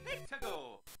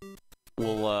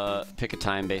we'll pick a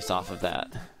time based off of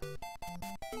that.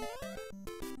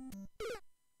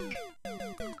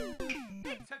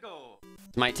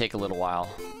 Might take a little while.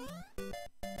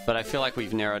 But I feel like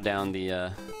we've narrowed down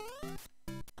the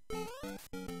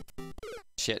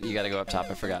Shit, you gotta go up top,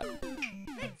 I forgot.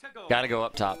 Gotta go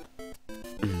up top.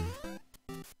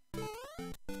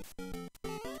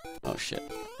 Oh shit.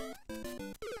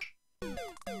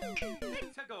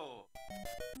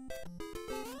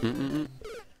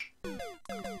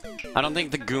 I don't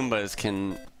think the Goombas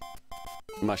can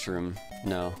mushroom,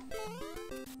 no.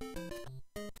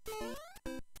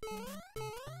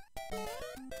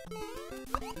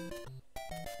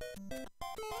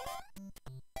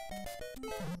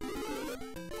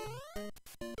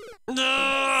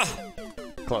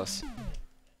 Close.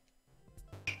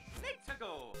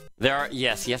 There are,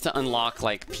 yes, you have to unlock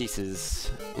like pieces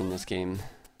in this game.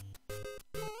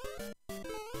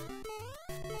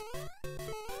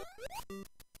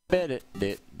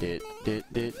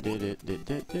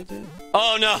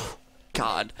 Oh no!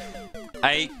 God.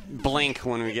 I blink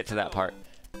when we get to that part.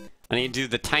 I need to do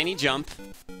the tiny jump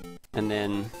and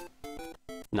then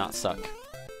not suck.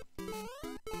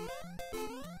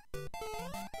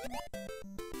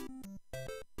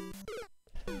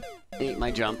 Ate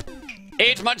my jump.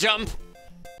 Ate my jump!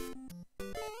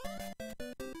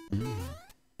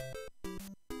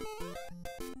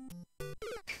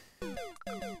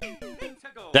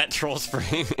 That troll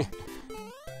spring.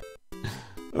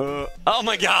 Oh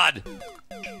my god!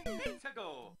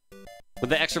 With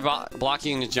the extra block,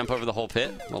 you can just jump over the whole pit?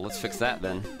 Well, let's fix that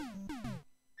then.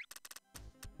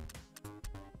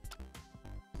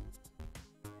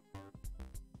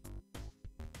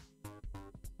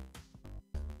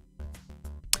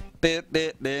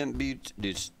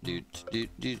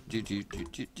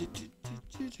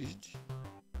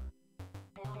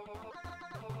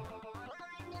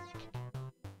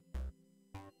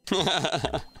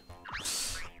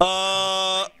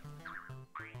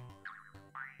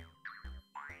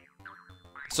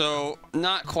 So,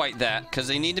 not quite that, because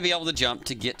they need to be able to jump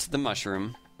to get to the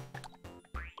mushroom.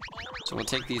 So we'll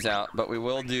take these out, but we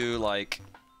will do, like,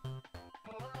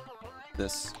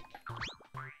 this.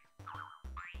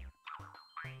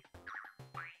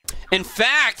 In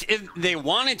fact, if they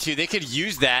wanted to, they could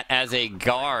use that as a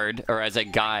guard, or as a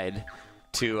guide,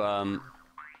 to,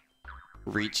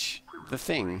 reach the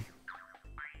thing.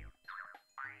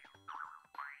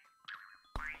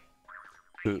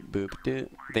 Boop, boop, doo.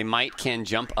 They can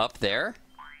jump up there?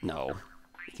 No.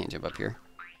 They can't jump up here.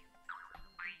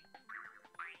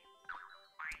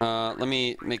 Let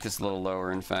me make this a little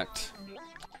lower, in fact.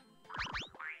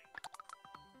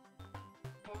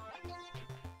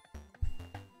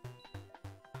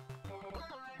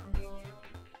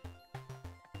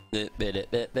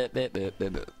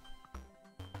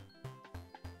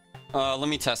 Let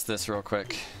me test this real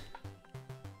quick.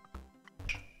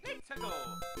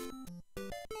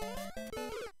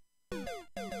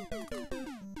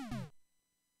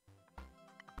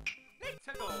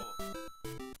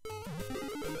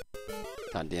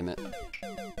 God damn it.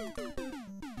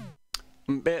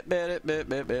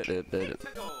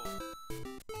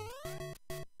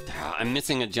 I'm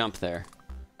missing a jump there.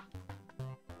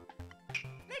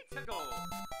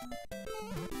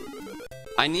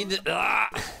 I need to...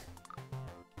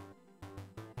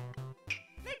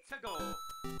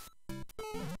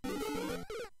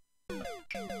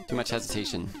 Too much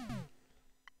hesitation.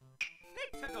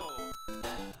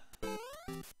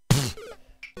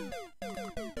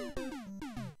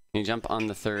 Can you jump on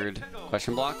the third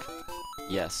question block?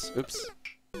 Yes. Oops.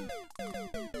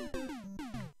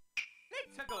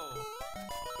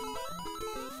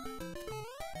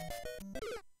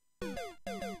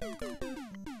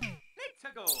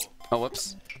 Oh,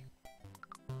 whoops.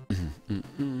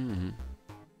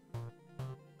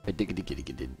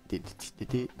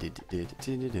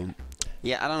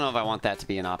 Yeah, I don't know if I want that to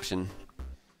be an option.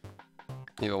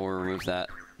 Maybe we'll remove that.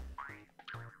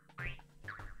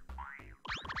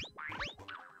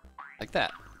 Like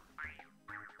that.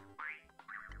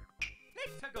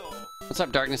 What's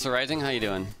up, Darkness Arising? How you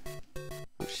doing?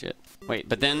 Oh, shit. Wait,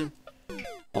 but then...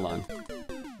 Hold on.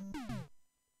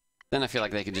 Then I feel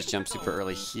like they could just jump super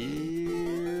early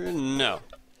here. No.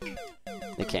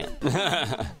 They can't.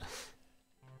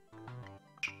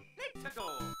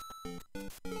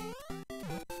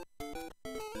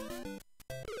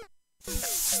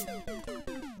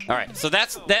 Alright, so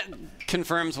that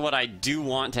confirms what I do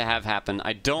want to have happen.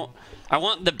 I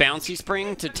want the bouncy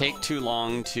spring to take too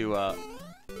long to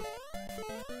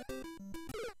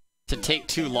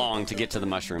get to the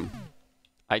mushroom.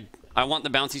 I want the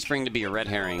bouncy spring to be a red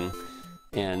herring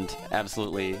and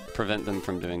absolutely prevent them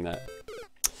from doing that.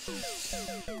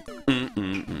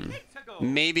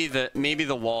 Maybe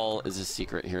the wall is a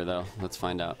secret here, though. Let's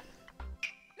find out.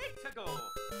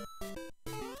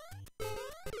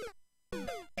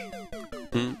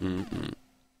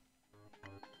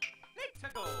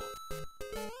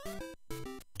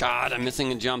 God, I'm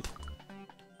missing a jump.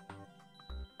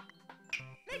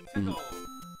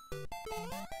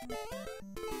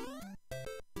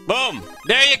 Boom!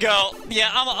 There you go. Yeah,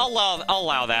 I'll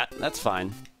allow that. That's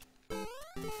fine.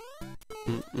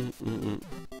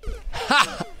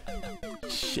 Ha!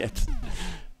 Shit.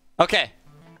 Okay.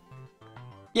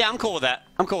 Yeah, I'm cool with that.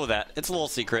 I'm cool with that. It's a little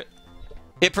secret.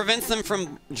 It prevents them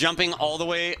from jumping all the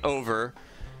way over,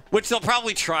 which they'll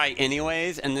probably try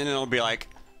anyways, and then it'll be like,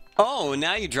 oh,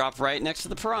 now you drop right next to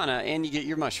the piranha and you get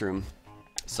your mushroom.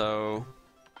 So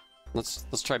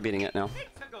let's try beating it now.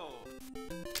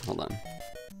 Hold on.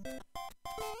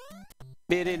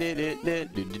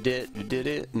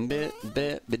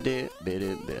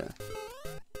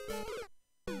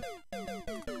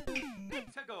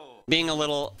 Being a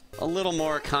little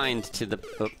more kind to the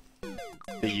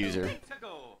user.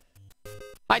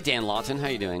 Hi Dan Lawton, how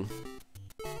you doing?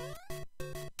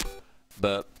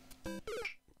 But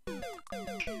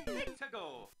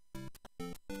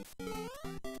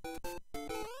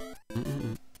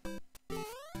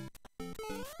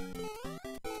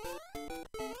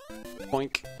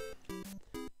boink.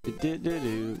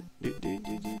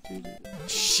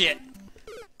 Shit.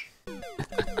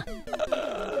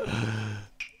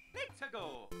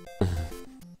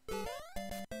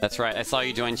 That's right. I saw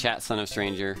you join chat, son of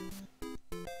stranger.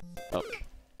 Oh,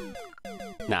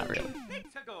 not really.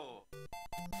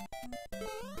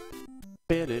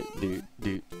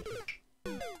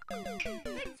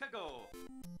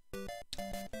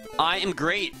 I am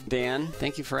great, Dan.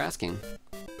 Thank you for asking.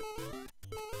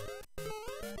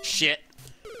 Shit.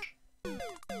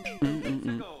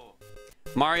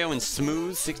 Mario in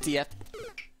smooth 60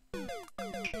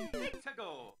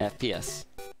 FPS.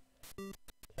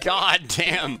 God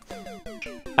damn!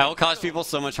 I will cause people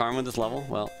so much harm with this level.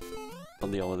 Well, I'll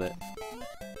deal with it.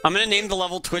 I'm gonna name the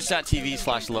level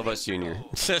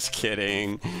twitch.tv/LobosJr. Just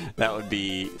kidding. That would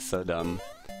be so dumb.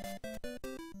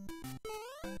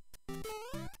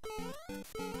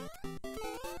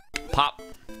 Pop.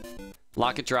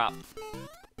 Lock it, drop.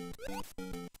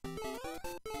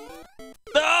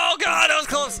 Oh god, that was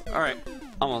close! Alright.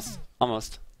 Almost.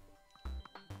 Almost.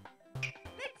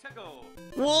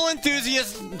 Wool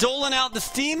enthusiasts doling out the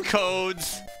Steam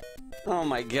codes! Oh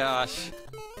my gosh.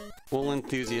 Wool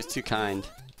enthusiast, too kind.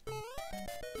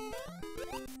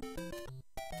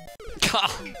 God.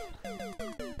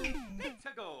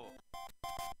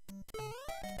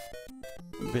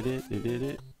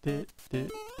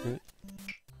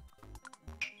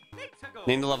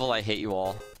 Name the level I hate you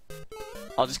all.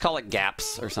 I'll just call it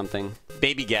Gaps or something.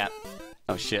 Baby Gap.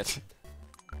 Oh shit.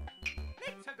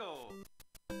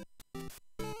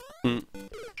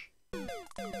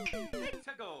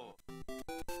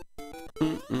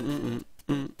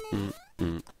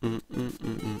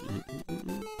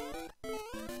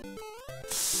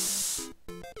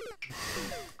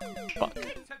 Fuck.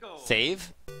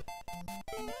 Save?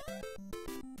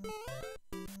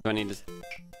 Do I need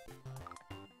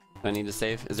to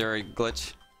save? Is there a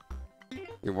glitch?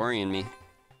 You're worrying me.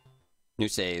 New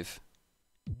save.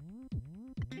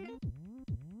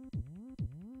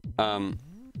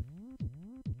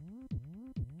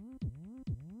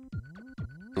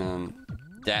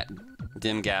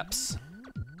 Dim gaps.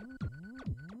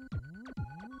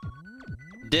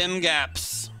 Dim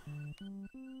gaps.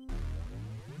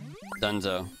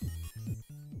 Dunzo.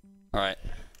 Alright.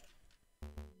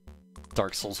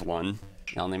 Dark Souls 1.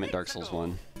 I'll name it Dark Souls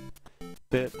 1.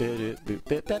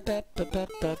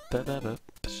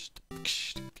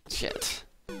 Shit.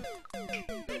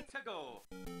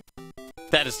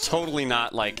 That is totally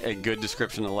not like a good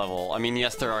description of the level. I mean,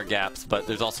 yes, there are gaps, but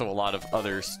there's also a lot of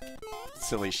other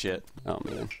silly shit. Oh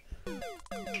man.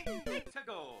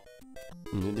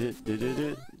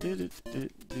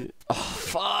 Oh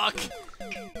fuck!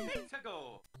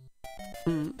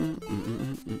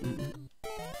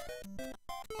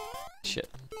 Shit.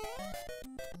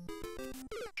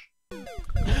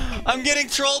 I'm getting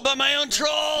trolled by my own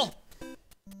troll!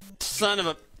 Son of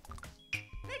a...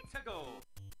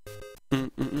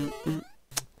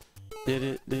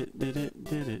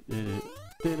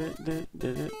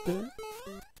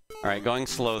 Alright, going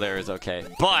slow there is okay.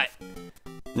 But!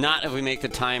 Not if we make the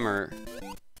timer...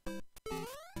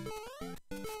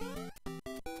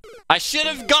 I should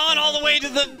have gone all the way to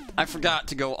the... I forgot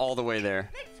to go all the way there.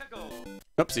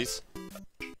 Oopsies.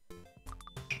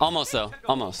 Almost though.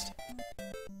 Almost.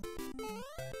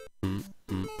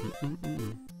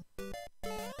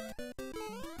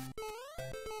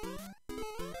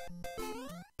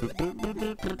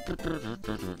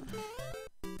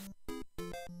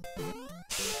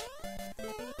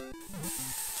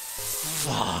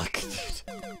 Fuck, dude.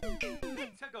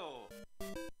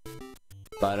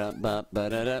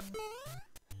 Ba-da-ba-ba-da-da.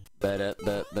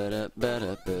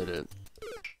 Ba-da-ba-ba-da-ba-da-ba-da.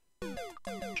 How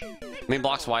many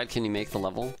blocks wide can you make the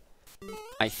level?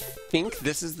 I think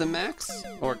this is the max?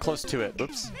 Or close to it.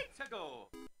 Oops.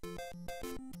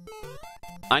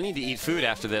 I need to eat food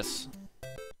after this.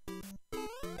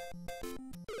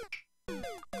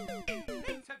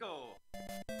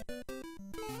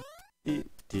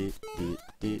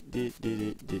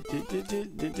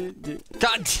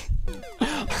 God!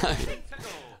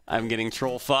 I'm getting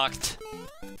troll fucked.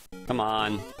 Come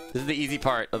on. This is the easy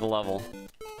part of the level.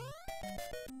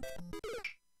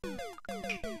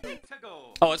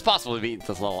 Oh, it's possible to beat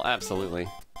this level. Absolutely.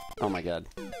 Oh my god.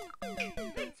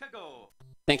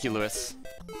 Thank you, Lewis.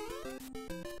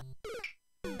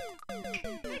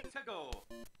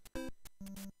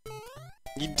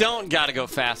 You don't gotta go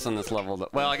fast on this level, though.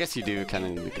 Well, I guess you do kind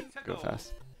of need to go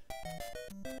fast.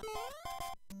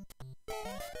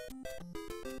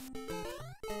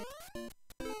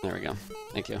 There we go.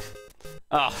 Thank you.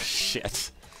 Oh, shit.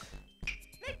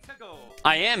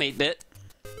 I am 8-bit.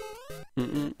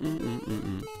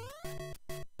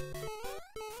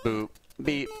 Boop,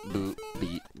 beep, boop,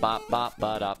 beep, bop, bop,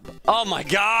 ba-da. Oh my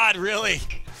god, really?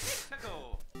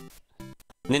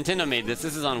 Nintendo made this.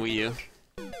 This is on Wii U.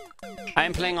 I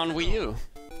am playing on Wii U.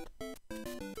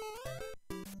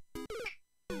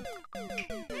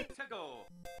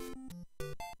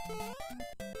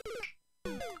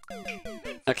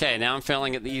 Okay, now I'm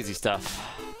failing at the easy stuff.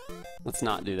 Let's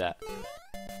not do that.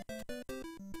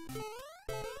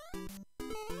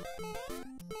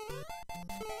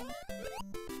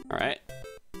 Alright.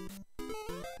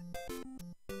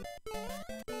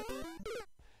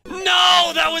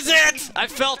 that was it! I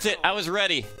felt it. I was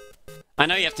ready. I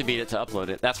know you have to beat it to upload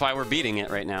it. That's why we're beating it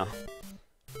right now.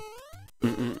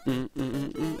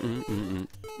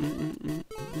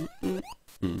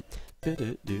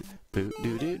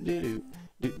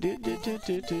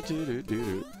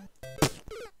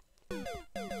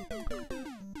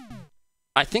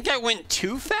 I think I went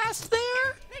too fast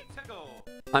there?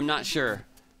 I'm not sure.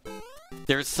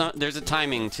 There's a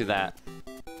timing to that.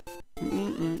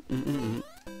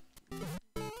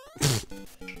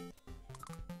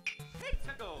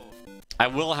 I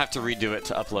will have to redo it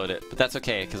to upload it, but that's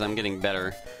okay because I'm getting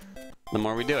better the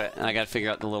more we do it. And I gotta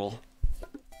figure out the little...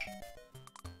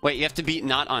 Wait, you have to beat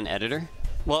not on editor?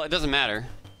 Well, it doesn't matter.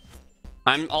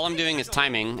 All I'm doing is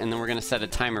timing, and then we're gonna set a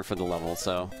timer for the level,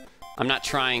 so... I'm not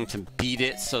trying to beat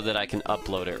it so that I can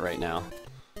upload it right now.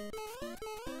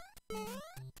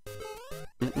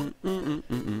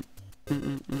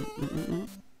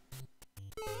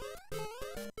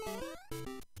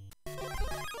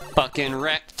 Fucking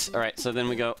wrecked. Alright, so then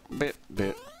we go... Boop,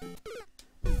 boop.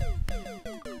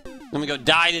 Then we go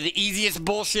die to the easiest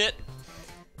bullshit.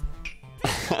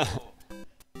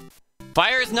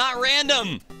 Fire is not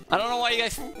random! I don't know why you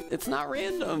guys... It's not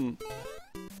random.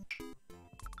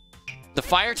 The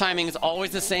fire timing is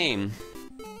always the same.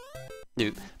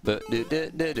 Doop, but doop,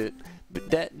 doop, doop, doop,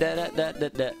 da da da da da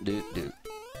da doop, doop.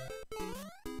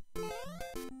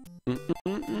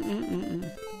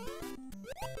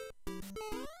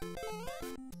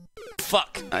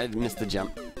 Fuck! I missed the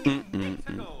jump.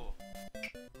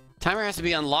 Timer has to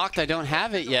be unlocked. I don't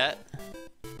have it yet.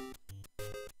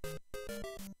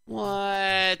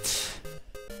 What?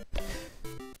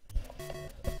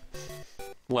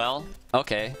 Well,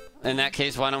 okay. In that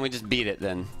case, why don't we just beat it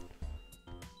then?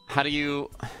 How do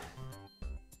you...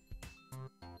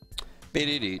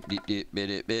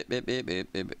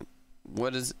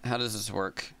 How does this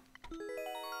work?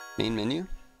 Main menu?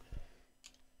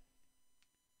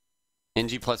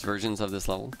 NG plus versions of this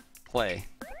level? Play.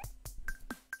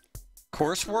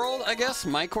 Course world, I guess?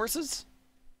 My courses?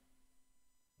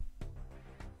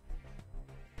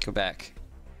 Go back.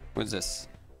 What is this?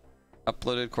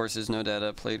 Uploaded courses, no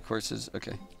data, played courses,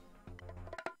 okay.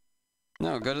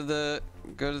 No, go to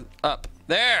up.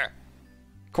 There!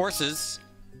 Courses.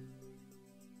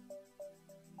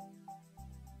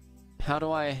 How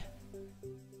do I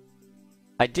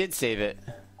did save it.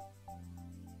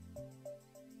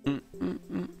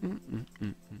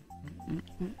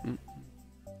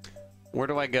 Where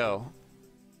do I go?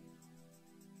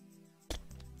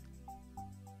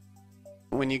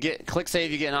 When you click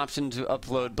save, you get an option to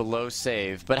upload below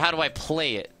save. But how do I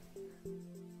play it?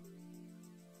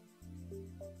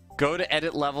 Go to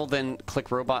edit level, then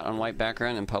click robot on white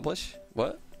background and publish?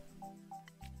 What?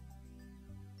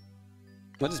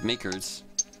 What is makers?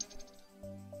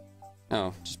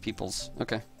 Oh, just people's.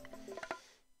 Okay.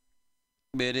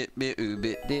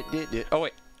 Oh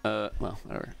wait. Well,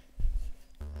 whatever.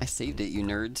 I saved it, you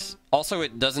nerds. Also,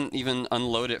 it doesn't even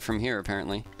unload it from here,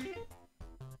 apparently.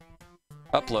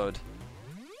 Upload.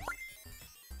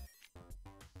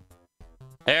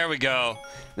 There we go.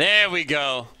 There we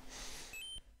go.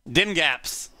 Dim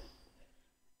gaps.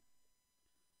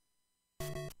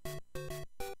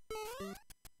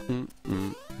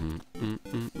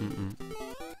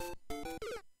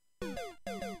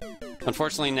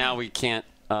 Unfortunately, now we can't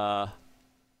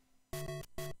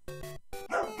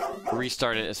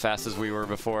restart it as fast as we were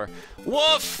before.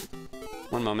 Woof!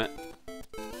 One moment.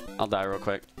 I'll die real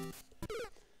quick.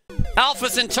 Alpha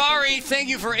Centauri, thank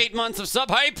you for 8 months of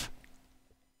sub-hype!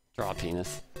 Draw a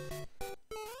penis.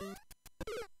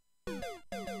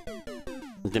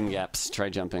 Dim gaps, try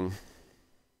jumping.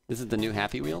 This is the new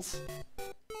Happy Wheels?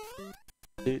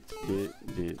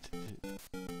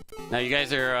 Now you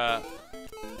guys are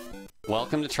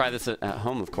welcome to try this at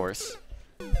home, of course.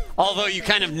 Although you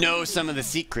kind of know some of the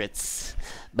secrets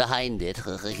behind it.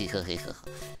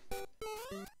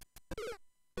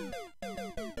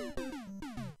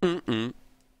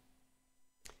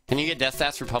 Can you get death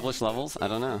stats for published levels? I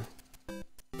don't know.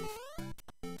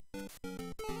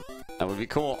 That would be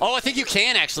cool. Oh, I think you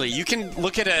can actually. You can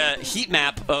look at a heat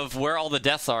map of where all the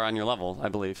deaths are on your level, I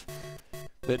believe.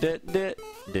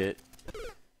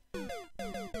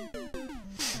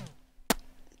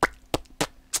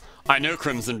 I know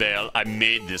Crimson Vale. I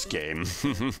made this game.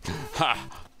 Ha!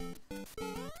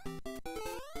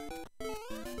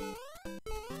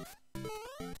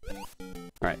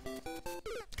 Alright.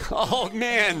 Oh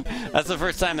man! That's the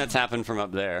first time that's happened from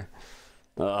up there.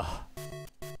 Ugh.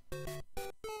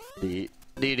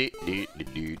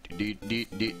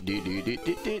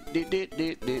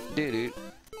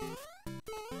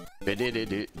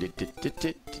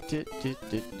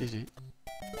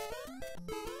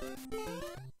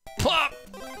 Pop!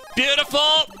 Beautiful!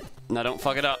 No, don't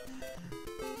fuck it up.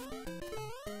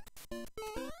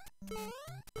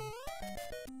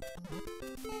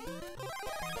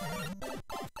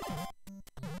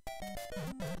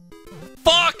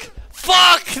 Fuck!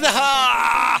 Fuck!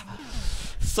 Ah!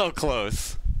 So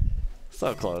close.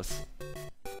 So close.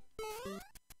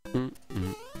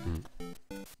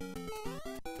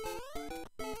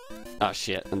 Oh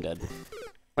shit, I'm dead.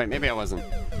 Wait, maybe I wasn't.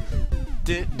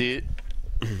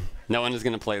 No one is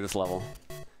gonna play this level.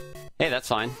 Hey, that's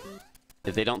fine.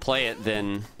 If they don't play it,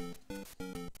 then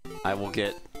I will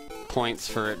get points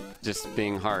for it just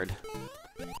being hard.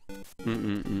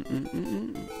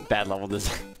 Bad level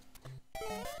design.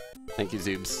 Thank you,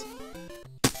 Zoobs.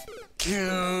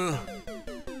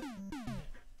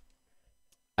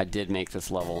 I did make this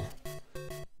level.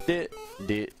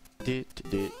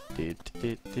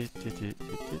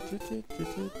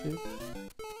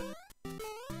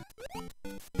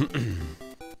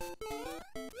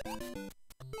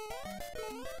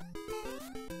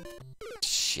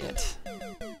 Shit.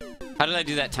 How did I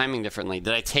do that timing differently?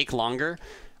 Did I take longer?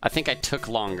 I think I took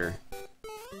longer.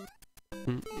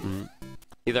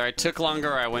 Either I took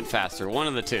longer or I went faster. One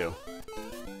of the two.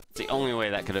 It's the only way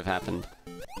that could have happened.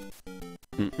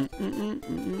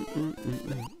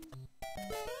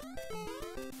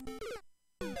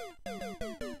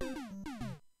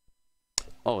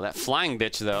 Oh, that flying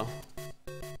bitch, though.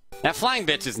 That flying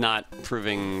bitch is not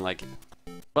proving, like...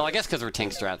 Well, I guess because we're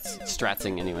tank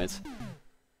stratsing anyways.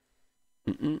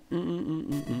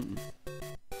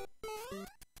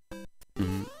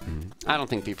 I don't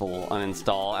think people will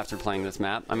uninstall after playing this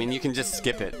map. I mean, you can just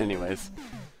skip it anyways.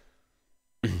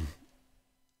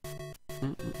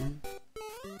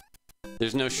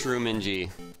 There's no shroom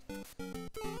NG.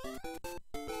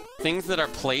 Things that are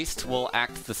placed will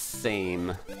act the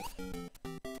same.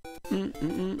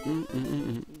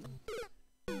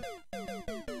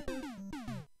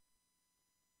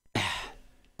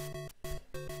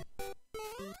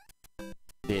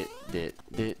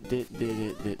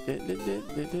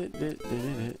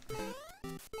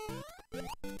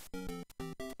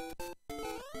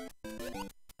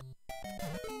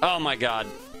 Oh my god.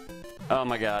 Oh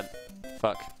my god.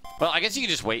 Fuck. Well, I guess you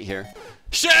could just wait here.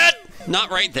 Shit!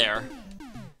 Not right there.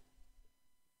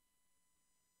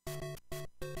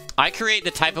 I create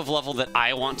the type of level that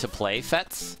I want to play,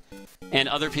 Fets. And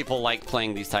other people like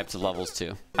playing these types of levels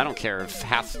too. I don't care if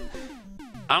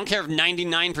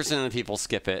 99% of the people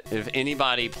skip it. If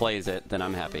anybody plays it, then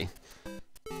I'm happy.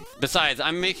 Besides,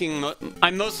 I'm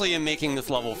mostly making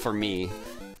this level for me.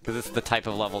 Because it's the type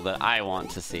of level that I want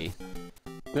to see.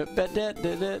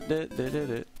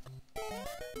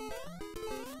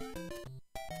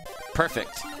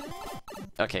 Perfect.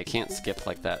 Okay, can't skip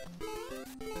like that.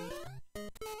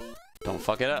 Don't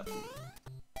fuck it up.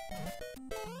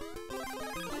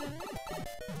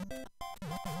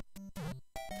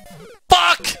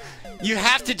 Fuck! You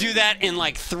have to do that in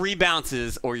like 3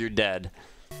 bounces or you're dead.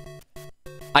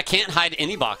 I can't hide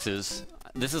any boxes.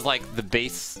 This is like the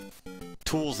base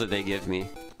tools that they give me.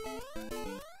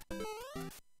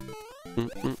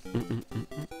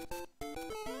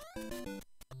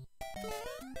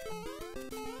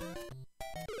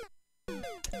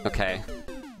 Okay.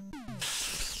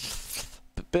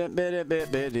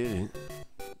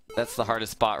 That's the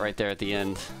hardest spot right there at the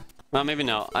end. Well, maybe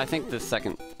no. I think the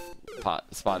second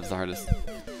spot is the hardest.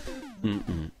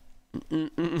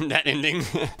 That ending.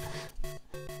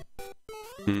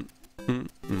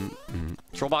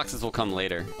 Troll boxes will come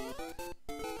later.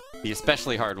 The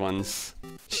especially hard ones.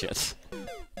 Shit.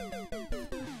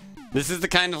 This is the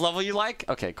kind of level you like?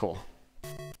 Okay, cool.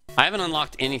 I haven't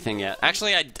unlocked anything yet.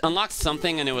 Actually, I unlocked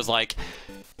something and it was like,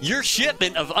 your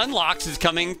shipment of unlocks is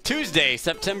coming Tuesday,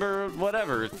 September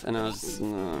whatever. And I was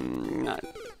not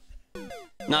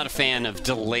a fan of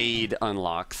delayed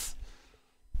unlocks.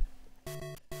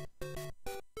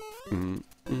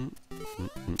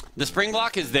 The spring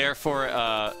block is there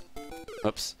for,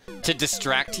 oops, to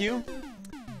distract you.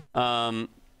 More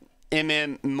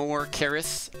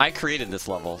Karis. I created this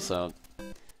level, so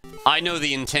I know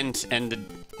the intent and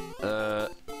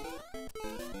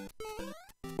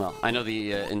well, I know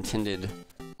the intended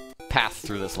path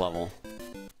through this level.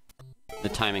 The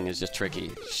timing is just tricky.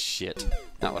 Shit,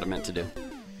 not what I meant to do.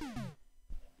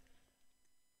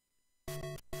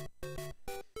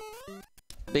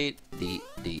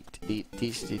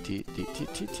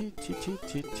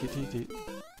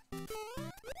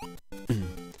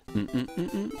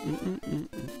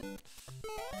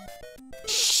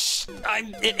 Shh!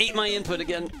 It ate my input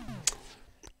again.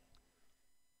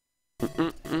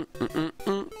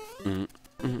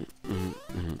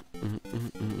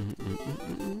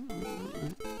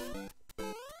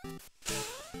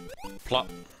 Plop.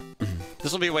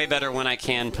 This will be way better when I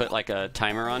can put like a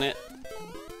timer on it.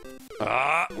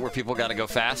 Where people gotta go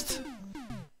fast.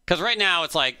 Because right now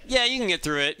it's like, yeah, you can get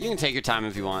through it. You can take your time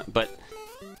if you want, but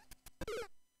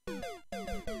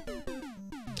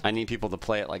I need people to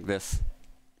play it like this.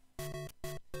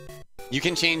 You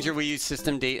can change your Wii U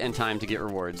system date and time to get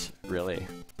rewards. Really?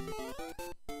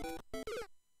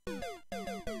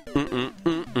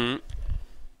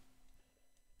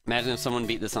 Imagine if someone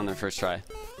beat this on their first try.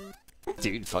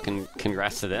 Dude, fucking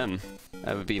congrats to them.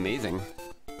 That would be amazing.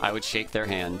 I would shake their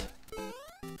hand.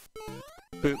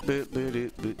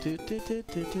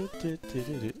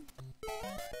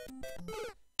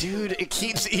 Dude, it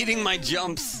keeps eating my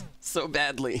jumps so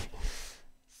badly.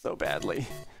 So badly.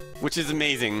 Which is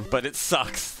amazing, but it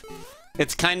sucks.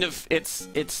 It's kind of, it's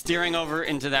steering over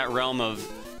into that realm of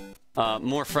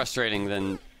more frustrating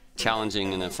than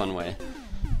challenging in a fun way.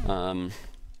 And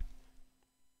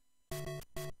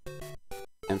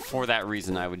for that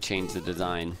reason, I would change the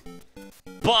design.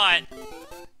 But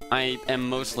I am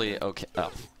mostly okay.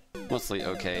 Oh, mostly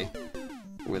okay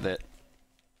with it.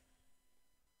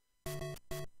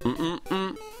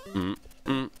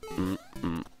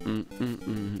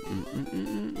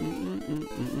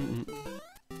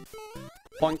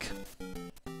 Boink.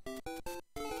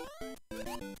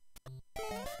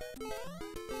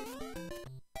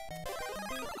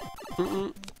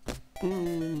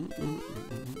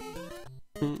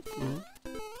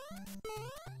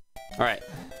 All right.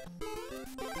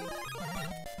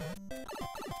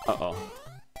 Uh-oh.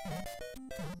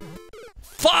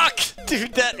 Fuck!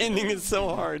 Dude, that ending is so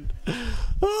hard.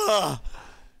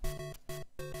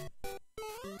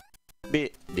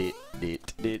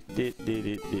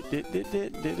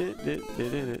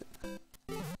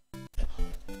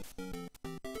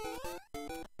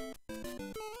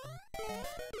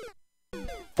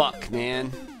 Fuck,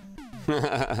 man.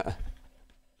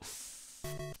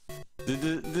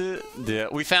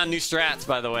 We found new strats,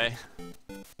 by the way.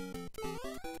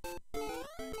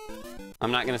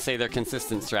 I'm not gonna say they're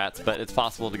consistent strats, but it's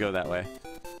possible to go that way.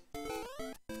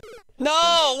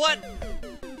 No! What?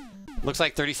 Looks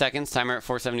like 30 seconds. Timer at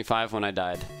 475 when I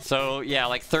died. So, yeah,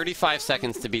 like 35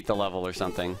 seconds to beat the level or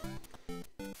something.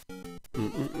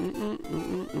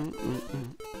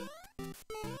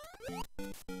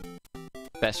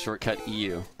 Best shortcut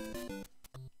EU.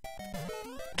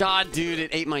 God, dude,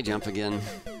 it ate my jump again.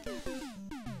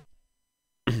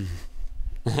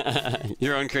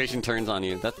 Your own creation turns on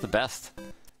you. That's the best.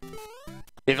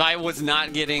 If I was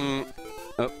not getting...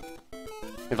 Oh.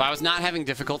 If I was not having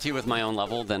difficulty with my own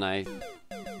level, then I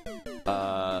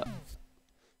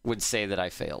would say that I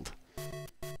failed.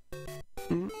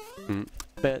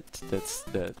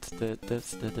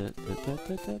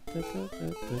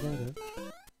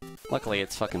 Luckily,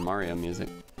 it's fucking Mario music.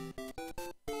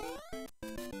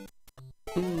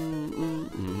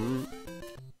 Damn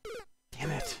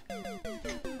it.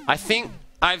 I think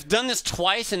I've done this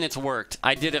twice and it's worked.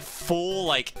 I did a full,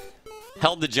 like,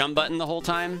 held the jump button the whole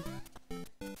time.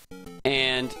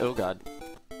 And, oh god.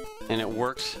 And it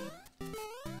worked.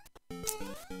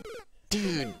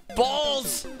 Dude,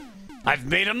 balls! I've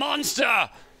made a monster!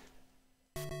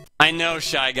 I know,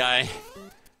 Shy Guy.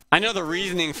 I know the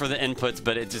reasoning for the inputs,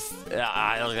 but it just...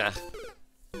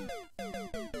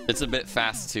 it's a bit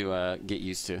fast to get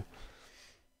used to.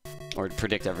 Or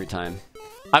predict every time.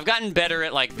 I've gotten better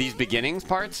at, like, these beginnings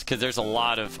parts, because there's a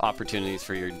lot of opportunities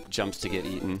for your jumps to get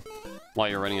eaten while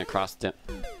you're running across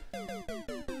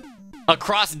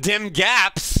across dim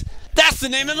gaps? That's the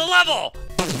name of the level!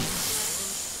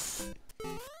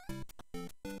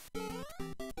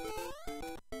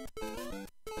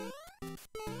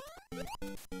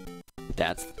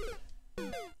 That's...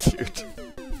 Dude.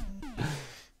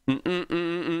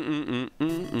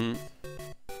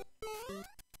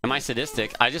 Am I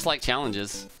sadistic? I just like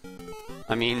challenges.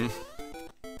 I mean,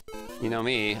 you know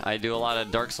me, I do a lot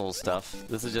of Dark Souls stuff.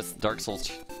 This is just Dark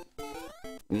Souls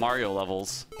Mario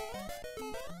levels.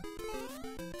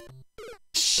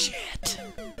 Shit.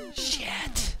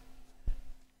 Shit.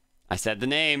 I said the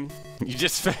name. You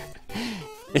just...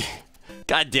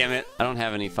 God damn it. I don't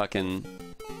have any fucking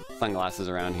sunglasses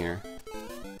around here.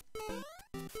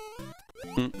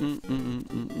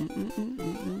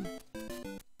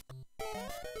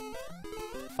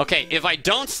 Okay, if I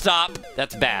don't stop,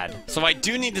 that's bad. So I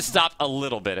do need to stop a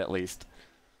little bit at least.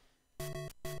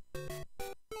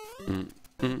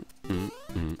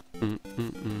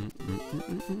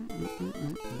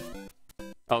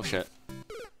 Oh shit.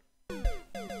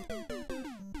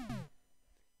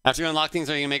 After you unlock things,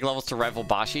 are you gonna make levels to rival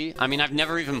Bashi? I mean, I've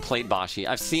never even played Bashi.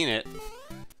 I've seen it,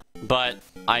 but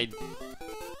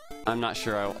I'm not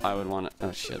sure I would want to.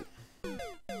 Oh shit! Do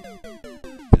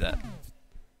that.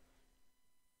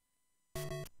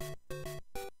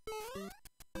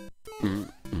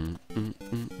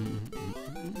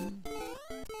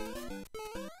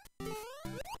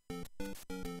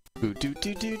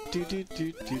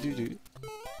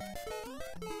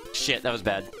 Shit, that was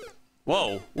bad.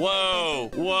 Whoa, whoa,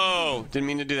 whoa! Didn't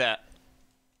mean to do that.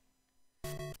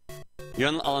 You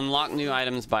unlock new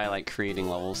items by like creating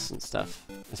levels and stuff,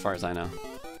 as far as I know.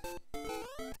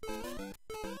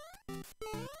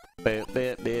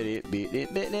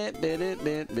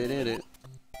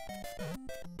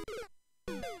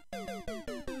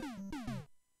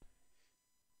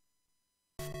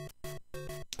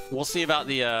 We'll see about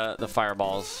the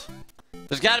fireballs.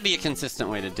 There's got to be a consistent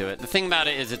way to do it. The thing about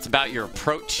it is it's about your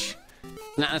approach,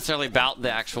 not necessarily about the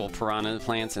actual piranha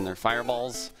plants and their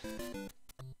fireballs.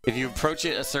 If you approach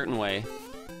it a certain way...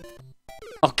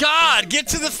 Oh god! Get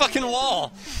to the fucking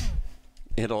wall!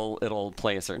 It'll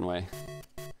play a certain way.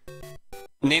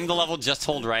 Name the level Just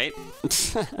Hold Right.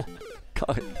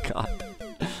 God.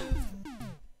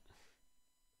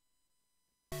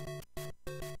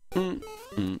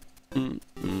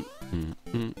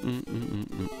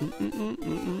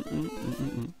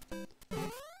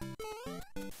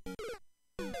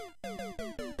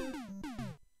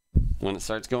 When it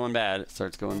starts going bad, it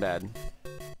starts going bad.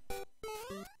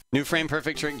 New frame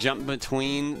perfect trick, jump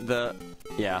between the...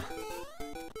 Yeah.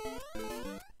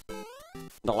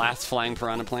 The last flying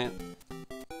piranha plant.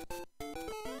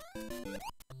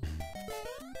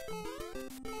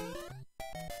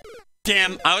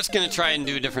 Damn, I was gonna try and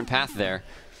do a different path there.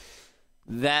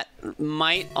 That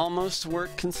might almost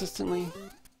work consistently.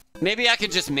 Maybe I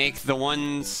could just make the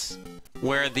ones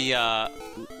where the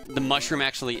mushroom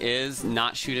actually is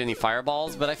not shoot any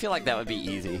fireballs, but I feel like that would be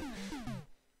easy.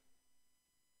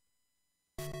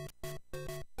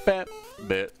 That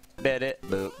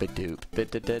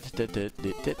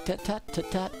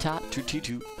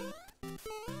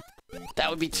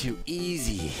would be too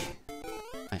easy,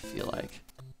 I feel like.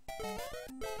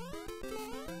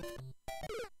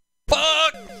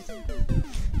 Fuck!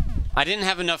 I didn't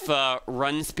have enough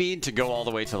run speed to go all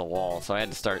the way to the wall, so I had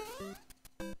to start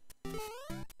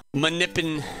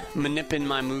manipping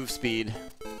my move speed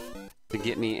to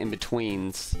get me in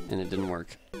betweens, and it didn't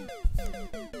work.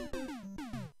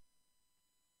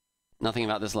 Nothing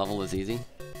about this level is easy.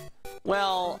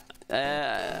 Well,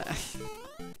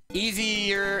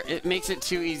 easier, it makes it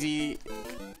too easy.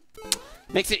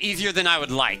 Makes it easier than I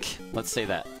would like. Let's say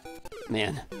that.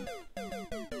 Man.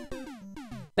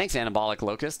 Thanks, Anabolic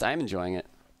Locust. I'm enjoying it.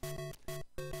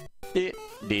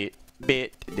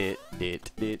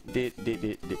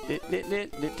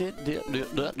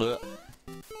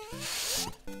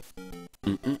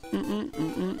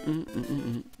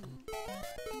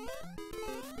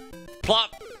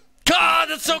 Plop! God,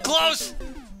 that's so close!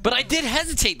 But I did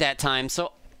hesitate that time,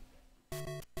 so...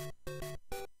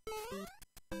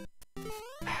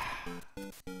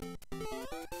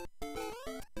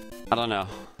 I don't know.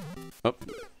 Oh.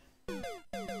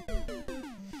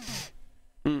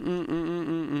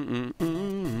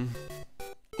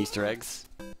 Easter eggs.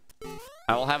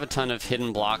 I will have a ton of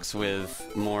hidden blocks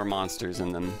with more monsters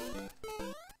in them.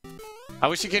 I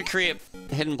wish you could create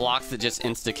hidden blocks that just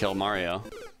insta-kill Mario.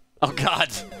 Oh god!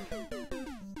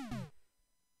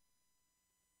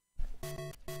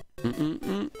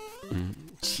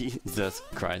 Jesus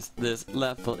Christ, this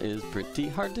level is pretty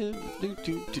hard to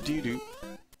do.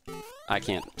 I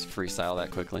can't freestyle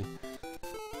that quickly.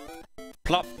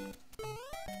 Plop!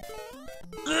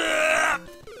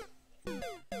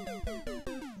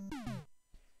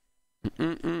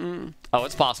 Oh,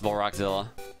 it's possible, Rockzilla.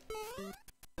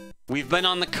 We've been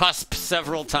on the cusp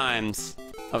several times.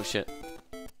 Oh shit.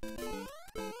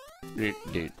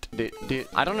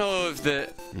 I don't know if the...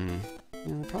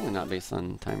 probably not based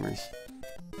on timers.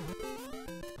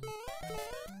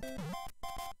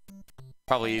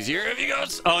 Probably easier if you go...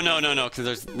 Oh, no,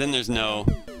 because there's no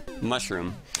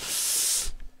mushroom.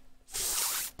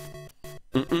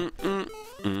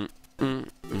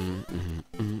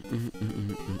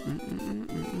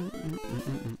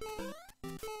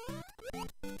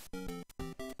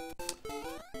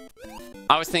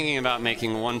 I was thinking about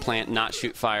making one plant not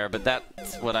shoot fire, but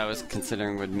that's what I was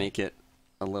considering would make it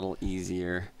a little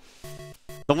easier.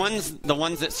 The ones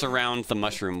that surround the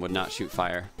mushroom would not shoot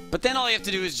fire. But then all you have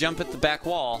to do is jump at the back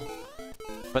wall.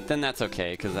 But then that's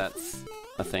okay, because that's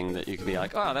a thing that you could be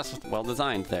like, oh, that's well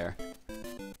designed there.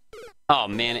 Oh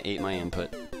man, it ate my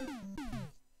input.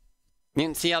 You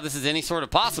can see how this is any sort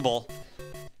of possible.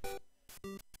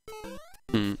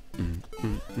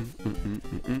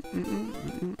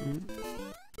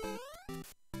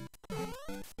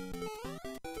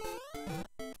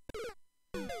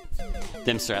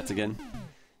 Dim strats again.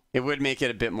 It would make it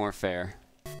a bit more fair.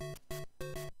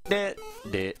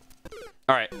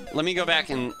 Alright, let me go back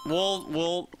and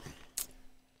we'll...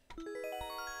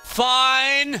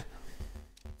 Fine!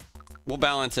 We'll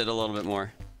balance it a little bit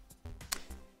more.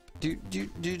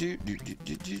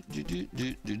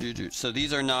 So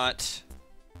these are not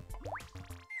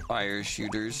fire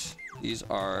shooters. These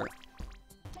are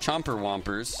chomper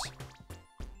wompers.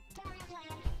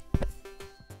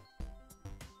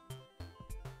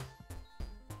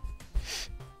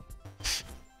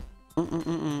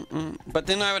 But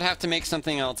then I would have to make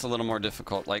something else a little more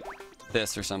difficult, like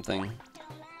this or something.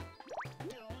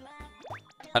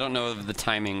 I don't know the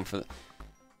timing for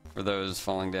those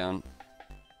falling down.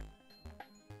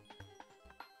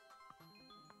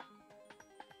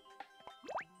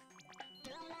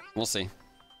 We'll see.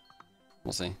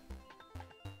 We'll see.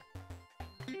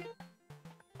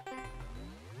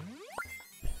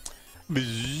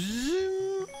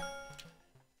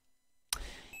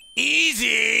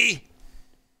 Easy!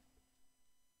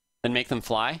 And make them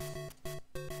fly?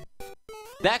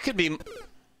 That could be...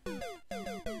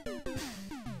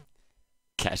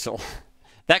 Casual.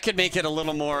 That could make it a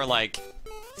little more, like,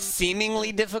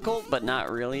 seemingly difficult, but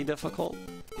not really difficult.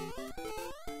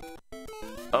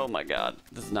 Oh my god,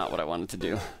 this is not what I wanted to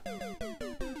do.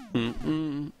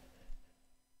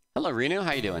 Hello, Reno,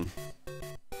 how you doing?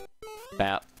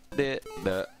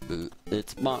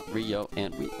 It's Mario,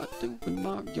 and we are doing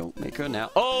Mario Maker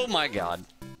now. Oh my god,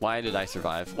 why did I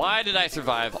survive? Why did I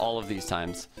survive all of these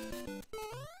times?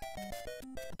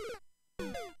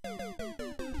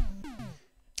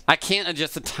 I can't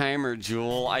adjust the timer,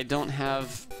 Jewel. I don't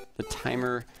have the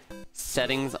timer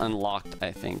settings unlocked,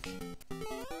 I think.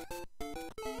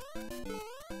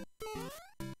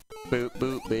 Boop,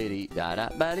 boop, bitty, da da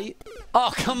buddy.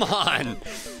 Oh, come on!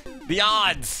 The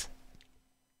odds!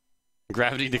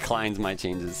 Gravity declines my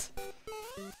changes.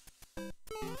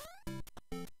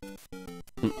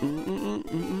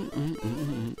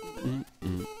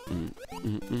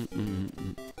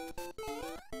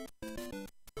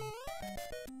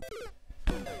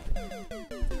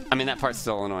 I mean, that part's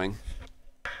still annoying.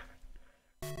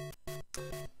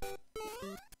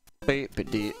 Beep,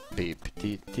 beep, beep, beep,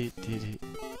 beep, beep.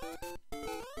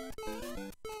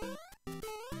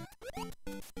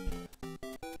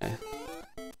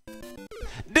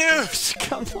 Dude,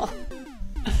 come on.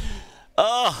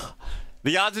 Oh,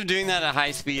 the odds of doing that at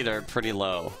high speed are pretty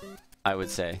low, I would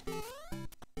say.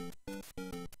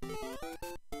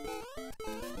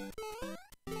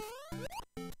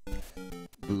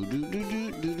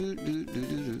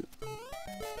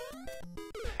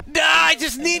 I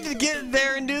just need to get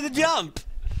there and do the jump.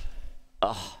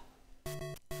 Oh,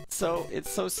 so it's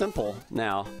so simple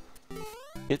now.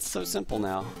 It's so simple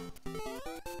now.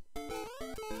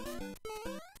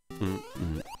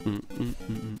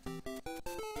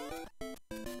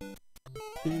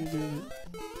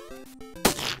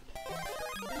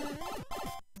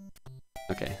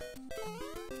 Okay.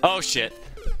 Oh shit.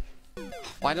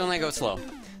 Why don't I go slow?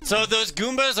 So those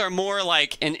Goombas are more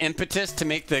like an impetus to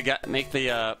make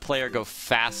the player go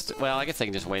fast. Well, I guess I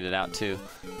can just wait it out too.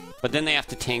 But then they have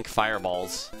to tank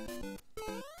fireballs.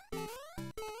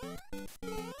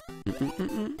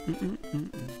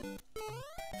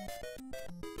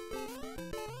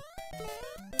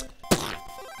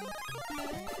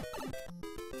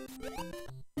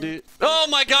 Dude. Oh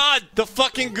my god! The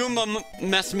fucking Goomba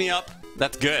messed me up.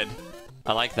 That's good.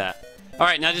 I like that.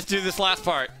 Alright, now just do this last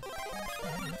part.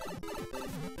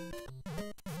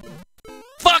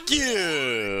 Fuck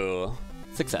you!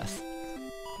 Success.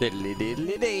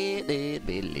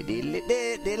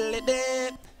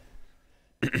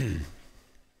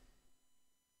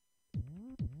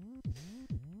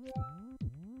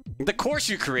 The course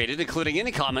you created, including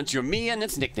any comments, your Mii and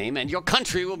its nickname, and your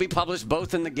country will be published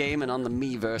both in the game and on the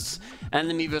Miiverse. And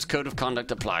the Miiverse Code of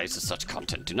Conduct applies to such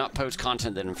content. Do not post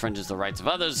content that infringes the rights of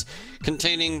others,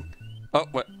 containing... Oh,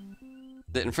 what?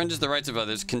 That infringes the rights of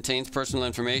others, contains personal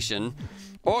information,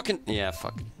 or can... Yeah,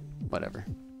 fuck. Whatever.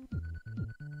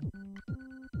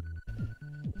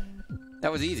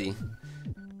 That was easy.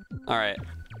 Alright.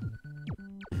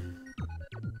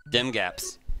 Dim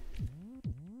gaps.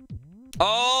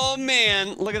 Oh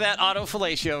man, look at that auto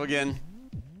fellatio again.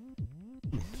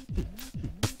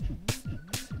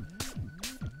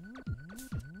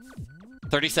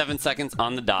 $37 seconds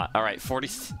on the dot. All right, 40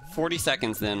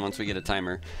 seconds then once we get a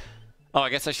timer. Oh, I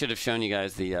guess I should have shown you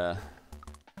guys the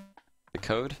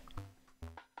code.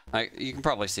 You can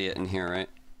probably see it in here, right?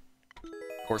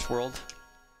 Course world.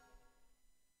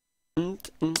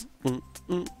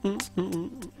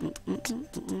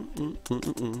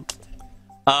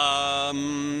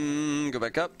 Go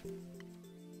back up.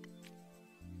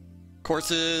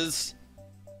 Courses.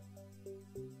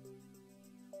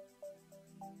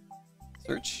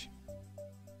 Search.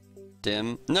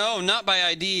 Dim. No, not by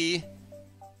ID.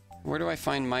 Where do I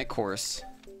find my course?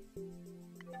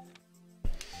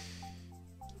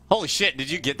 Holy shit, did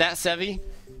you get that, Sevi?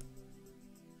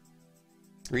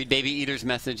 Read Baby Eater's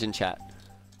message in chat.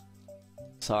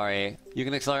 Sorry. You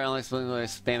can accelerate online by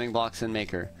spamming blocks in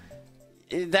Maker.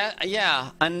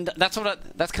 Yeah, and that's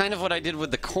kind of what I did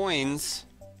with the coins.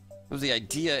 That was the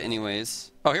idea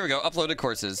anyways. Oh, here we go. Uploaded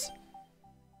courses.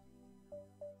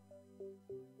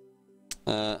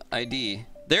 ID.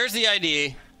 There's the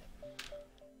ID.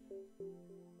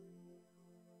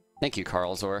 Thank you,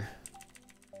 Carlzor.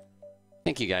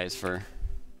 Thank you guys for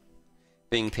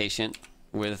being patient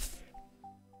with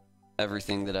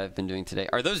everything that I've been doing today.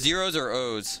 Are those zeros or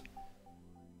O's?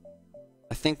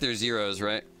 I think they're zeros,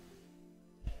 right?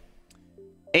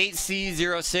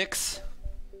 8C06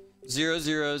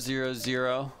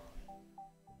 0000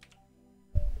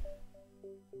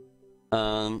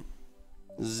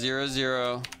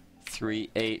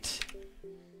 0038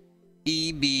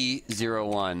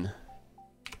 EB01.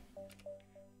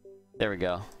 There we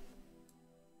go.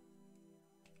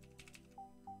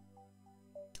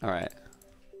 All right.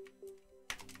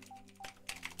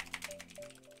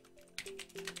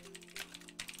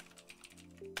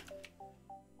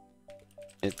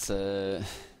 It's a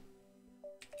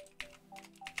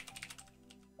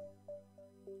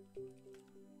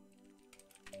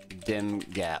dim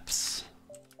gaps.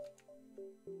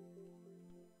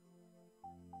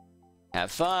 Have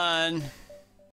fun.